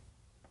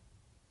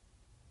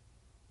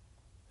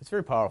 It's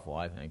very powerful,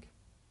 I think,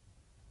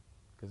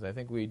 because I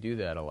think we do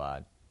that a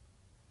lot.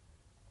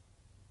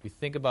 We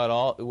think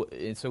about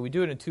and so we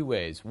do it in two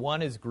ways.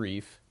 One is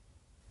grief,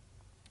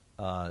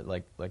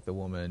 like the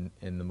woman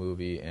in the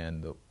movie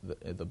and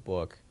the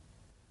book,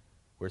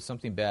 where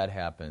something bad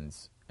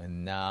happens,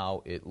 and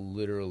now it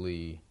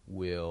literally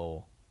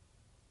will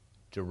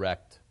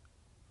direct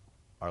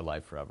our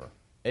life forever.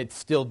 It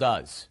still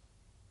does.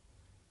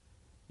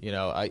 You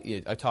know,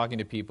 I'm talking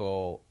to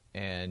people,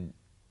 and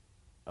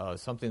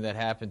something that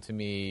happened to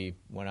me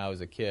when I was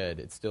a kid,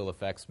 it still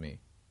affects me.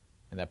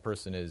 And that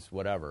person is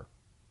whatever,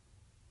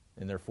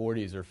 in their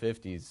 40s or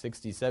 50s,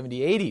 60s,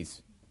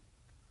 70s,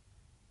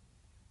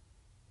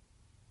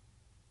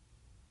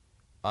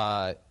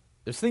 80s.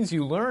 There's things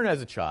you learn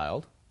as a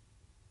child,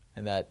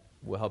 and that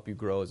will help you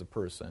grow as a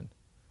person.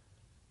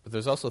 But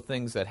there's also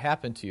things that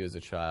happen to you as a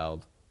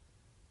child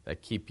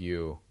that keep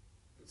you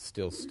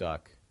still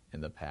stuck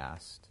in the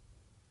past.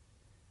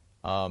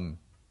 So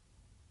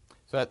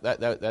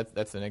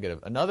that's the negative.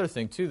 Another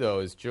thing, too, though,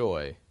 is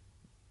joy.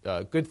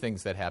 Good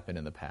things that happen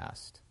in the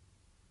past.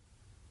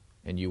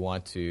 And you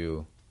want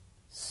to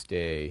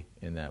stay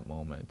in that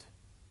moment.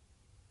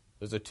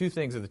 Those are two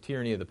things of the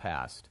tyranny of the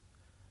past,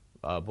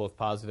 both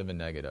positive and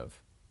negative.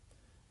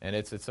 And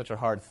it's such a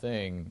hard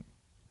thing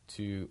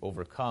to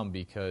overcome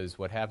because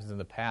what happens in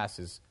the past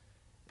is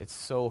it's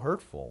so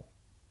hurtful.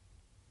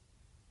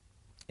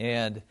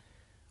 And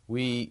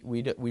we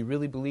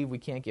really believe we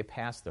can't get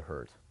past the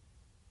hurt.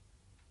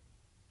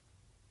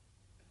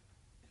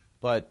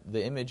 But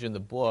the image in the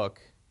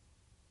book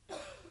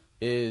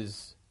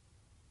is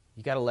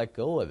you got to let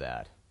go of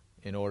that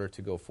in order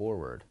to go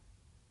forward.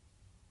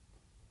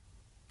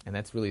 And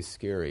that's really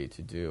scary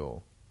to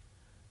do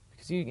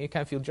because you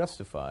kind of feel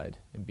justified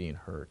in being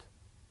hurt.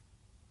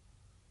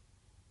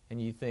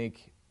 And you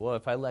think, well,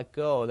 if I let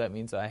go, that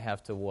means I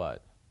have to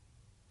what?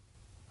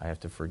 I have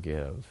to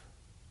forgive.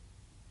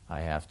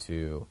 I have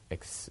to,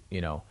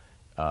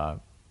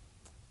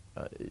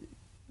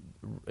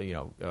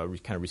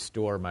 kind of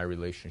restore my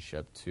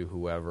relationship to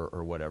whoever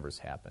or whatever's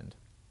happened.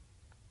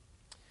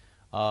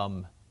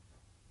 And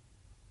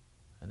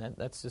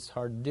that's just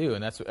hard to do.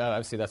 And that's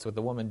obviously that's what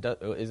the woman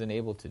isn't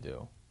able to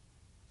do.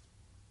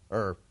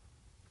 Or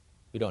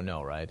we don't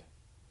know, right?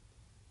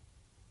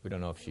 We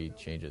don't know if she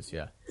changes.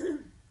 Yeah.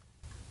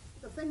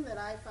 The thing that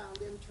I found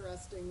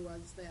interesting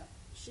was that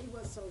she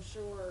was so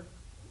sure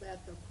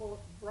that the,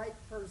 quote, bright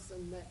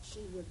person that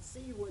she would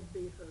see would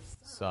be her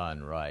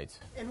son. Right.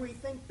 And we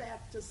think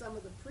back to some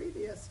of the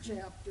previous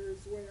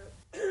chapters where,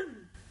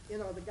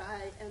 the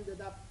guy ended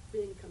up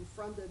being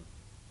confronted.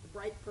 The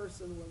bright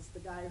person was the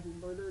guy who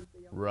murdered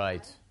the other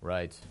guy.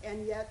 Right.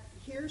 And yet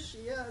here she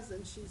is,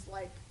 and she's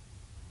like,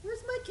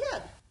 where's my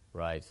kid?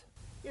 Right.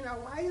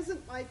 Why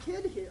isn't my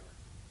kid here?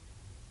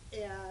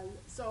 And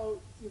so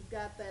you've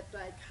got that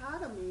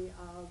dichotomy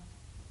of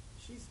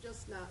she's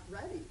just not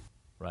ready.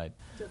 Right.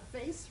 To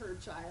face her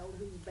child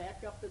who's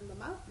back up in the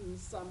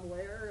mountains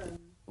somewhere.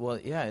 Well,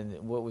 yeah,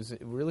 and what was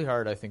really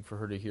hard, I think, for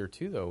her to hear,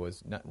 too, though,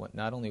 was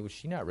not only was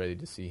she not ready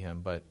to see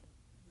him, but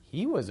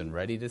he wasn't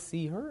ready to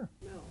see her.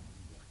 No.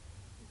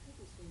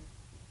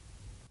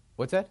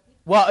 What's that?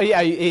 Well,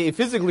 yeah, he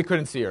physically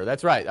couldn't see her.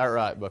 That's right. All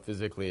right, but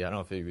physically, I don't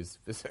know if he was,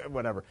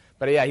 whatever.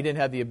 But, yeah, he didn't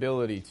have the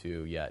ability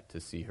to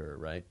see her,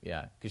 right?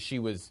 Yeah, because she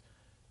was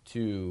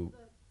too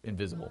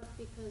invisible. Not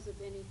because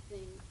of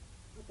anything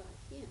about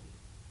him.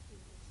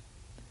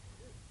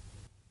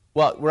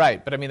 Well,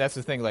 right, but I mean that's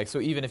the thing. Like,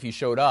 so even if he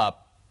showed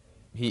up,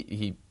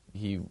 he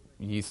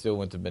still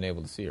wouldn't have been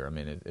able to see her. I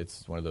mean,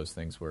 it's one of those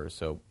things where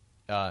it's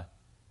a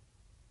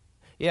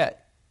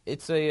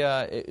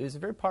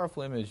very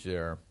powerful image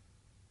there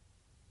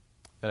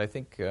that I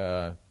think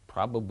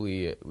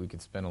probably we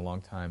could spend a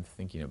long time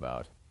thinking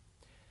about.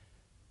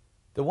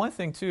 The one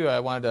thing too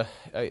I wanted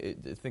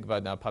to think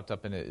about now popped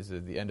up in it is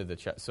at the end of the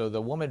chat. So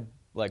the woman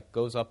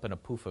goes up in a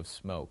poof of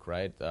smoke,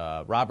 right?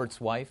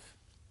 Robert's wife,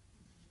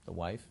 the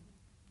wife.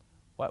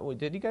 What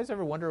did you guys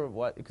ever wonder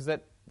what? Because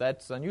that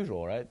that's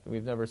unusual, right?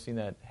 We've never seen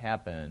that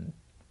happen.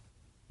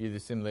 You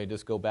just seem they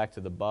just go back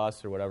to the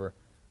bus or whatever.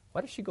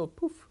 Why does she go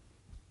poof?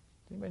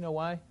 Does anybody know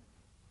why?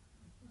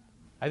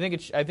 I think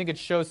it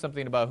shows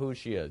something about who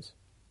she is.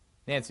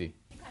 Nancy.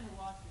 She kind of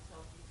lost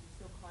herself.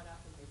 She's so caught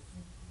up in this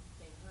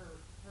thing.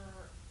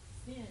 Her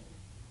sin.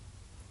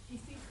 She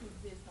ceased to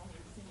exist. Only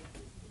her sin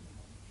exists in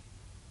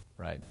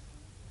the moment.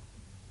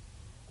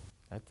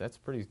 Right. That's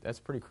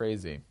pretty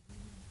crazy.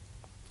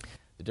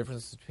 The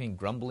difference between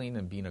grumbling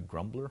and being a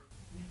grumbler.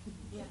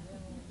 Yeah.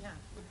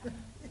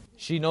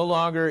 She no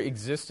longer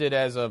existed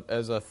as a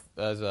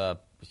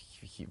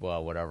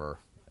well, whatever,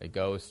 a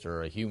ghost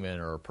or a human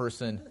or a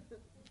person,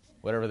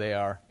 whatever they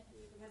are.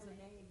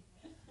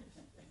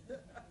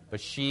 But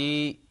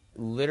she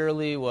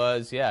literally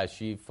was,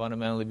 she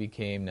fundamentally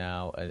became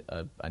now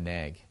a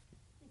nag.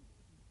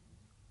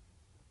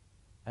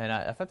 And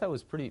I thought that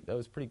was pretty,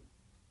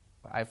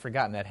 I'd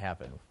forgotten that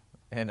happened.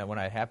 And when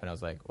it happened, I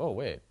was like, oh,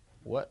 wait,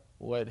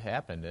 what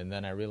happened? And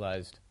then I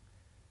realized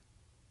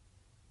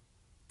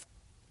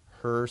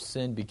her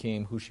sin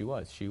became who she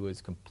was. She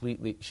was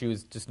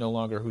just no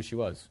longer who she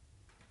was.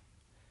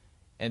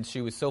 And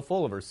she was so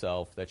full of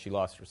herself that she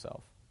lost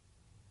herself.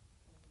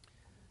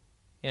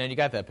 And you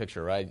got that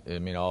picture, right? I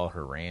mean, all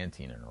her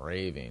ranting and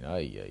raving.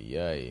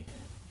 Ay.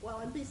 Well,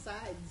 and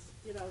besides,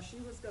 she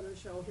was going to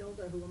show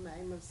Hilda, who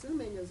I'm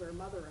assuming is her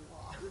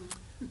mother-in-law.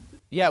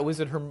 Yeah, was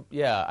it her?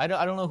 Yeah, I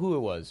don't know who it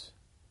was.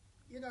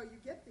 You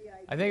get the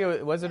idea. I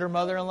think was it her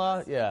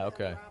mother-in-law? Yeah,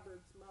 okay.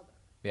 Robert's mother.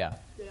 Yeah.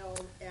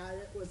 And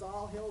it was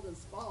all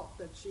Hilda's fault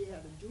that she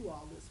had to do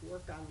all this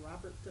work on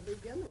Robert to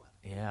begin with.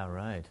 Yeah,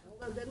 right.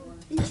 Hilda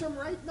didn't teach him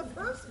right in the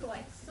first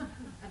place.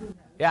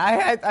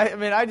 Yeah,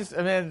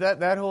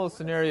 that whole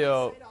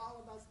scenario.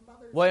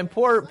 Well, and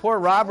poor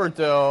Robert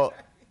though.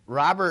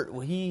 Robert,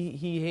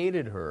 he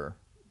hated her,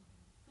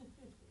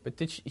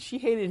 but she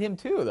hated him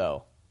too,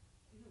 though.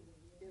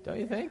 Don't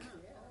you think?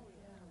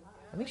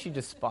 I think she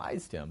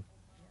despised him.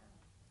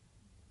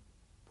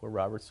 Poor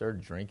Robert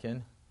started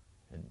drinking,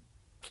 and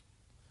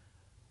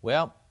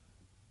well,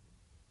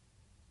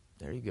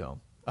 there you go.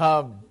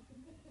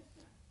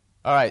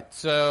 All right,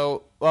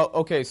 so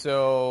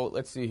so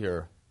let's see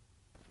here.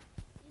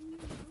 In your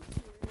book here,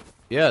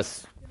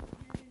 Yes.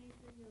 you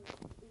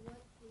don't have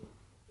anything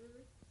of what the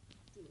Earth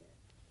did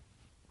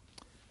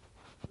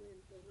when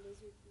the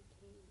lizard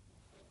became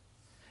a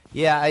horse.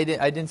 Yeah, I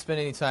didn't spend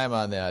any time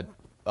on that,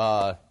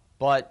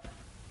 but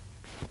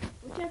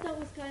Which I thought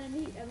was kind of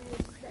neat. I mean,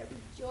 it's that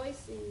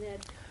rejoicing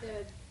that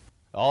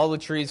all the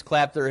trees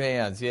clapped their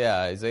hands. Yeah,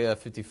 Isaiah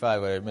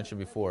 55, what I mentioned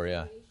before.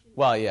 Yeah.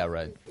 Well, yeah,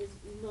 right. is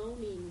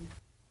moaning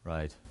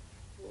Right.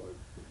 for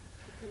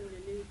becoming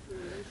a new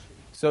creation.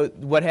 So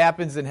what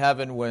happens in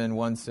heaven when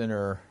one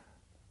sinner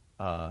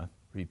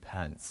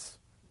repents,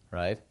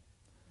 right?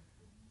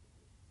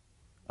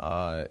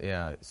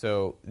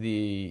 So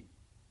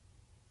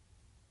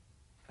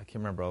I can't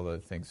remember all the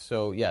things.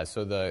 So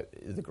so the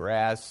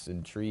grass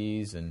and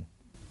trees and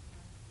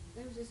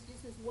There was just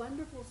this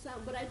wonderful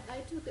sound, but I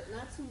took it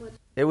not so much.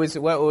 it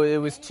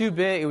was too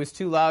big, it was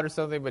too loud or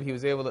something, but he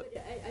was able to.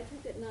 I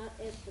took it not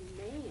as the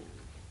man,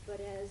 but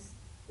as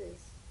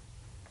this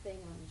thing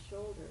on the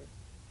shoulder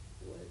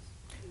was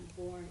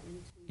born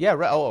into. Yeah,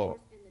 right. Oh,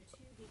 And the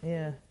two became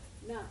yeah.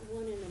 not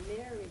one in a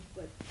marriage,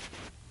 but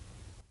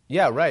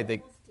Yeah, right. They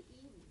almost to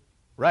Eden.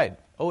 right.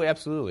 Oh,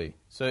 absolutely.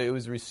 So it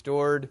was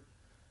restored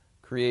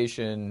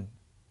creation,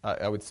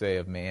 I would say,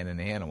 of man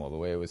and animal, the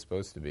way it was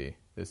supposed to be.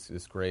 This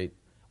is great.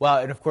 Well,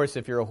 and of course,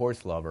 if you're a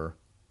horse lover,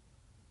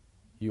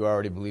 you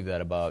already believe that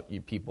about you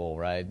people,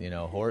 right?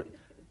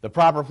 The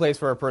proper place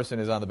for a person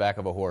is on the back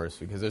of a horse,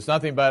 because there's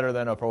nothing better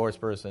than a horse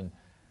person.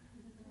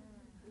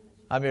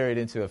 I'm married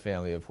into a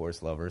family of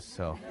horse lovers,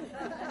 so.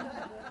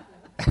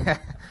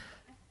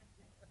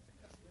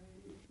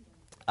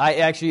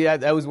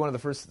 That was one of the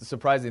first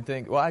surprising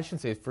things. Well, I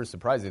shouldn't say first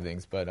surprising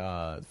things, but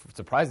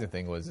surprising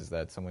thing is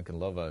that someone can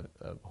love a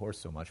horse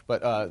so much.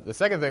 But the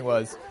second thing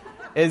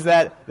is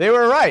that they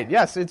were right.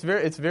 Yes, it's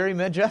very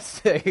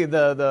majestic.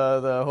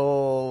 The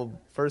whole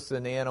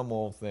person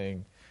animal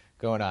thing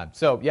going on.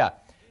 So yeah,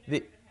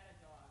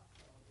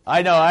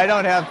 I know I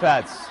don't have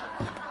pets.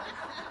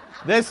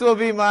 This will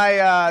be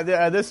my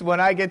when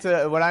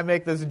I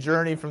make this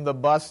journey from the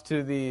bus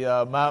to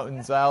the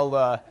mountains.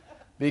 I'll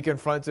be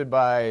confronted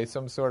by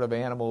some sort of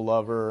animal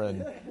lover,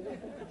 and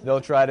they'll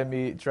try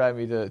me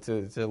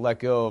to let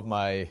go of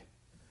my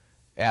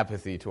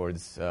apathy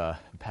towards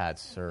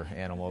pets or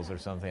animals or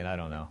something. I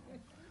don't know.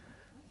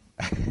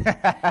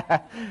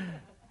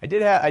 I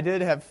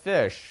did have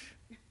fish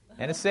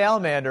and a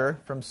salamander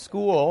from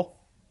school,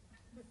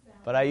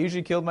 but I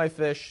usually killed my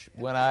fish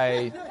when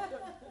I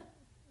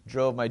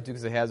drove my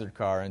Dukes of Hazzard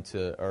car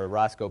or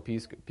Roscoe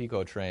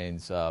Pico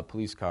Train's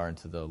police car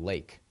into the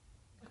lake.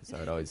 Because I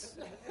would always,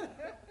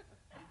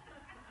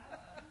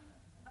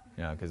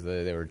 because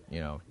they were, I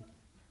don't know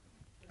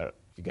if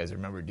you guys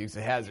remember Dukes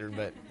of Hazzard,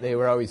 but they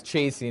were always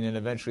chasing, and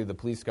eventually the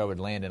police car would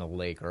land in a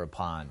lake or a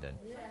pond, and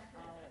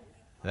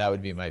that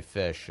would be my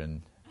fish,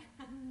 and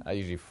I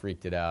usually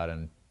freaked it out,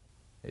 and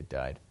it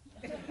died.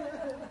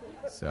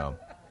 So,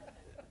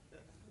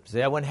 So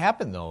that wouldn't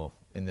happen, though,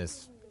 in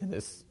this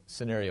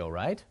scenario,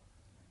 right?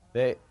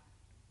 The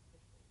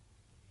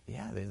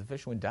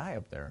fish would die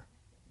up there.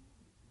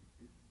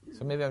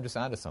 So maybe I'm just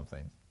onto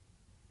something.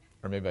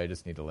 Or maybe I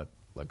just need to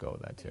let go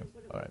of that, too.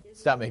 All right.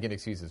 Stop making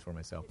excuses for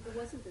myself. It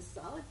wasn't the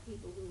solid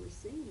people who were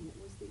singing,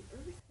 it was the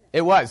earth.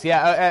 It was, yeah,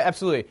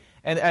 absolutely.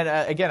 And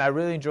again, I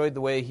really enjoyed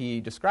the way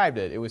he described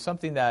it. It was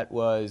something that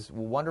was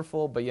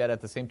wonderful, but yet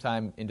at the same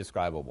time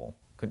indescribable.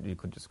 You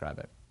couldn't describe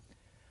it.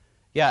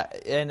 Yeah,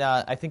 and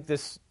I think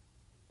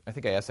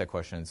I asked that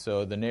question.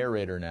 So the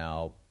narrator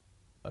now,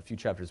 a few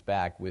chapters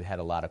back, we had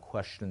a lot of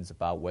questions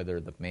about whether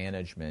the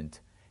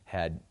management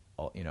had,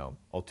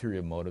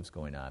 ulterior motives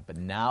going on. But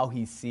now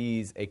he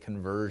sees a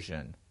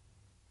conversion,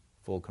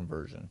 full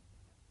conversion.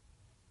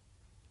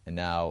 And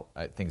now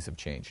things have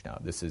changed. Now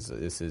this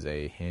is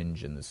a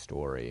hinge in the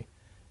story,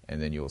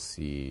 and then you'll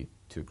see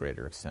to a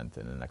greater extent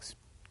in the next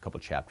couple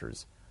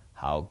chapters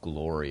how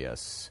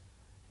glorious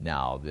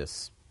now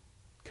this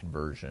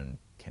conversion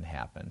can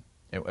happen,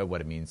 and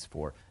what it means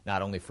for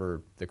not only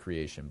for the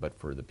creation but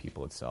for the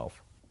people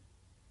itself.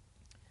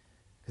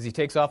 Because he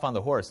takes off on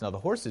the horse. Now the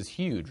horse is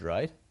huge,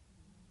 right?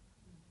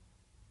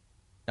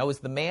 Now is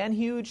the man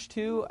huge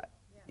too?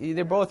 Yeah.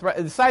 They're both right.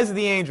 The size of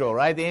the angel,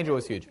 right? The angel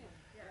was huge.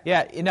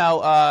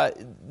 Yeah,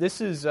 this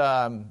is,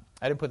 I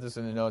didn't put this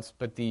in the notes,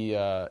 but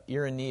the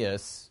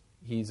Irenaeus,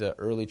 he's an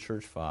early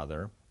church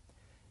father,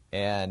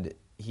 and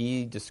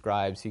he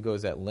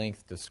goes at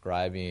length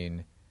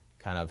describing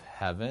kind of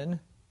heaven.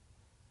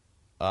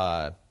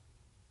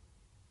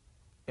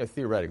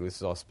 Theoretically, this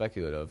is all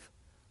speculative,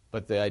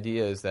 but the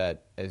idea is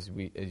that as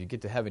you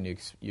get to heaven, you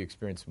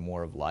experience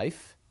more of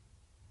life.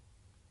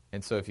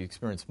 And so if you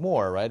experience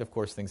more, right, of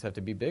course things have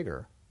to be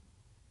bigger.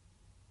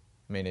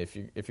 I mean, if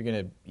you're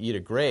going to eat a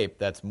grape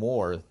that's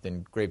more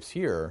than grapes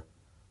here,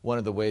 one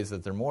of the ways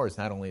that they're more is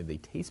not only they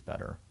taste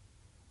better,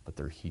 but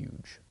they're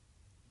huge.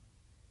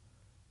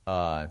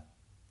 And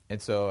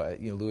so,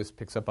 Lewis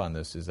picks up on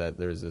this, is that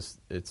there's this,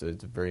 it's a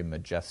very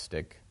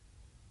majestic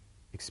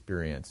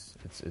experience.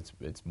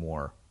 It's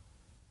more.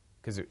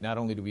 Because not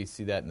only do we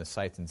see that in the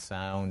sights and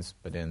sounds,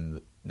 but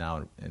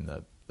now in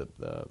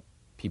the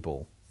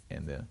people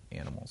and the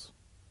animals.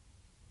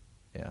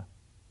 Yeah.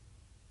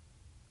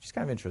 Just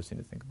kind of interesting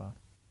to think about.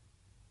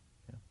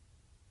 Yeah.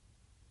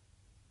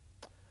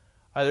 All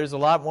right, there's a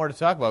lot more to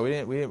talk about.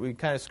 We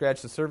kind of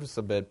scratched the surface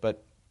a bit,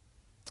 but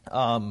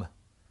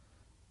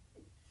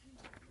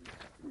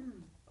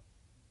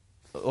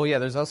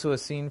there's also a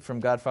scene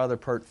from Godfather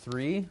Part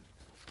 3,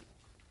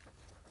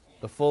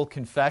 the full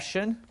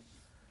confession.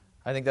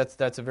 I think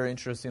that's a very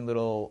interesting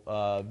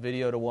little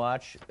video to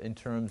watch in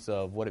terms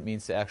of what it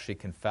means to actually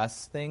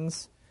confess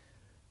things.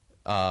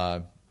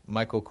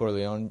 Michael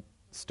Corleone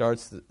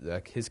starts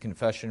his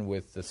confession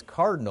with this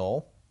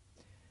cardinal,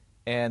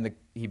 and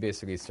he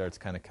basically starts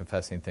kind of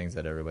confessing things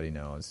that everybody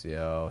knows.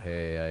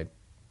 Hey,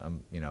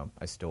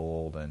 I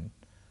stole and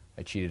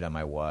I cheated on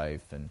my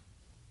wife,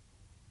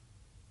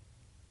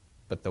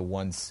 but the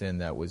one sin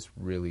that was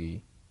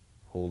really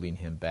holding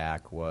him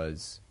back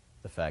was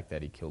the fact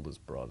that he killed his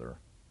brother,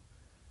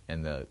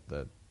 and the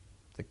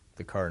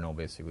cardinal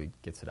basically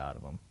gets it out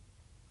of him,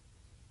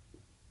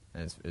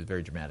 and it's a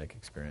very dramatic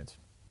experience.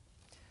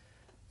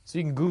 So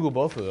you can Google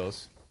both of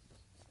those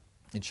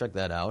and check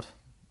that out.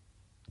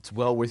 It's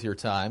well worth your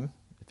time.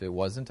 If it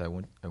wasn't, I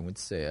wouldn't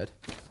say it.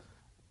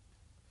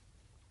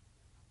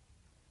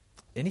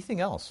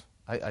 Anything else?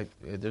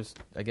 There's,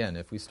 again,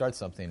 if we start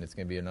something, it's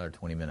going to be another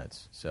 20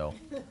 minutes. So,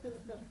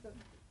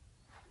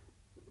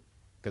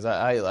 because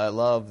I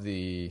love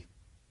the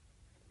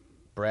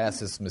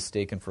brass is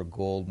mistaken for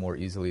gold more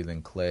easily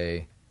than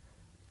clay.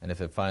 And if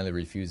it finally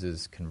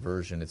refuses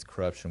conversion, its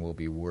corruption will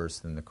be worse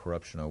than the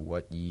corruption of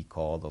what ye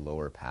call the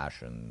lower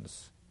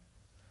passions.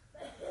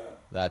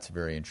 That's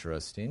very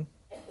interesting.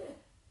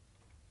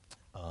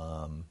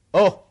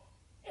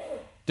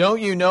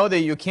 Don't you know that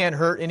you can't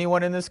hurt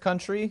anyone in this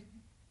country?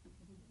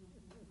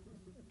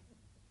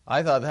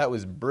 I thought that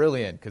was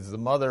brilliant, because the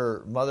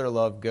mother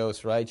loved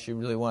Ghost, right? She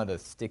really wanted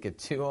to stick it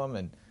to him,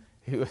 and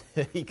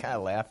he kind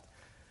of laughed.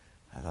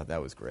 I thought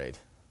that was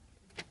great.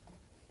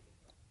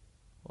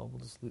 Well,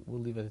 we'll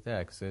leave it at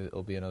that, because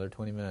it'll be another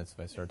 20 minutes if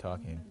I start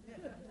talking.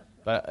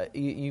 But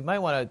you might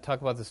want to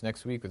talk about this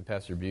next week with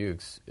Pastor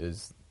Bukes,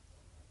 is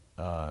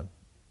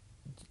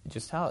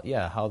just how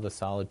the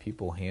solid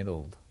people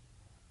handled,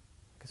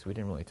 because we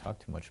didn't really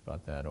talk too much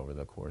about that over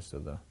the course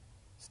of the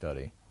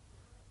study.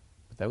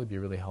 But that would be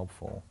really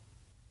helpful,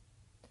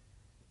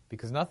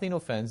 because nothing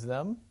offends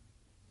them,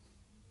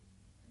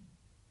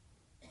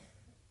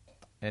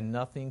 and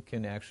nothing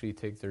can actually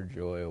take their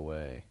joy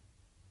away.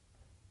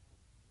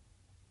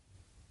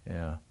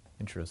 Yeah,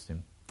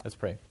 interesting. Let's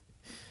pray.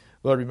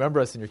 Lord, remember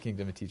us in your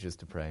kingdom and teach us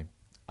to pray.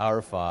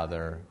 Our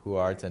Father, who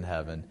art in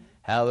heaven,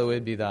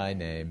 hallowed be thy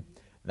name.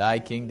 Thy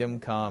kingdom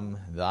come,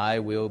 thy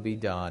will be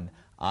done,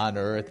 on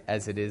earth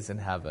as it is in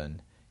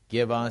heaven.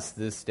 Give us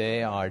this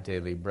day our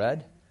daily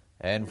bread,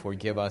 and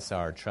forgive us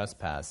our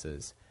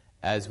trespasses,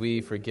 as we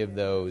forgive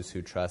those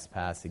who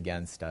trespass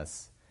against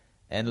us.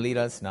 And lead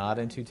us not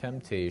into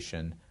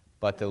temptation,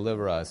 but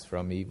deliver us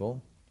from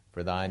evil.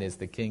 For thine is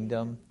the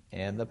kingdom,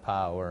 and the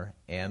power,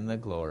 and the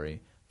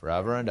glory,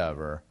 forever and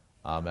ever.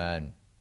 Amen.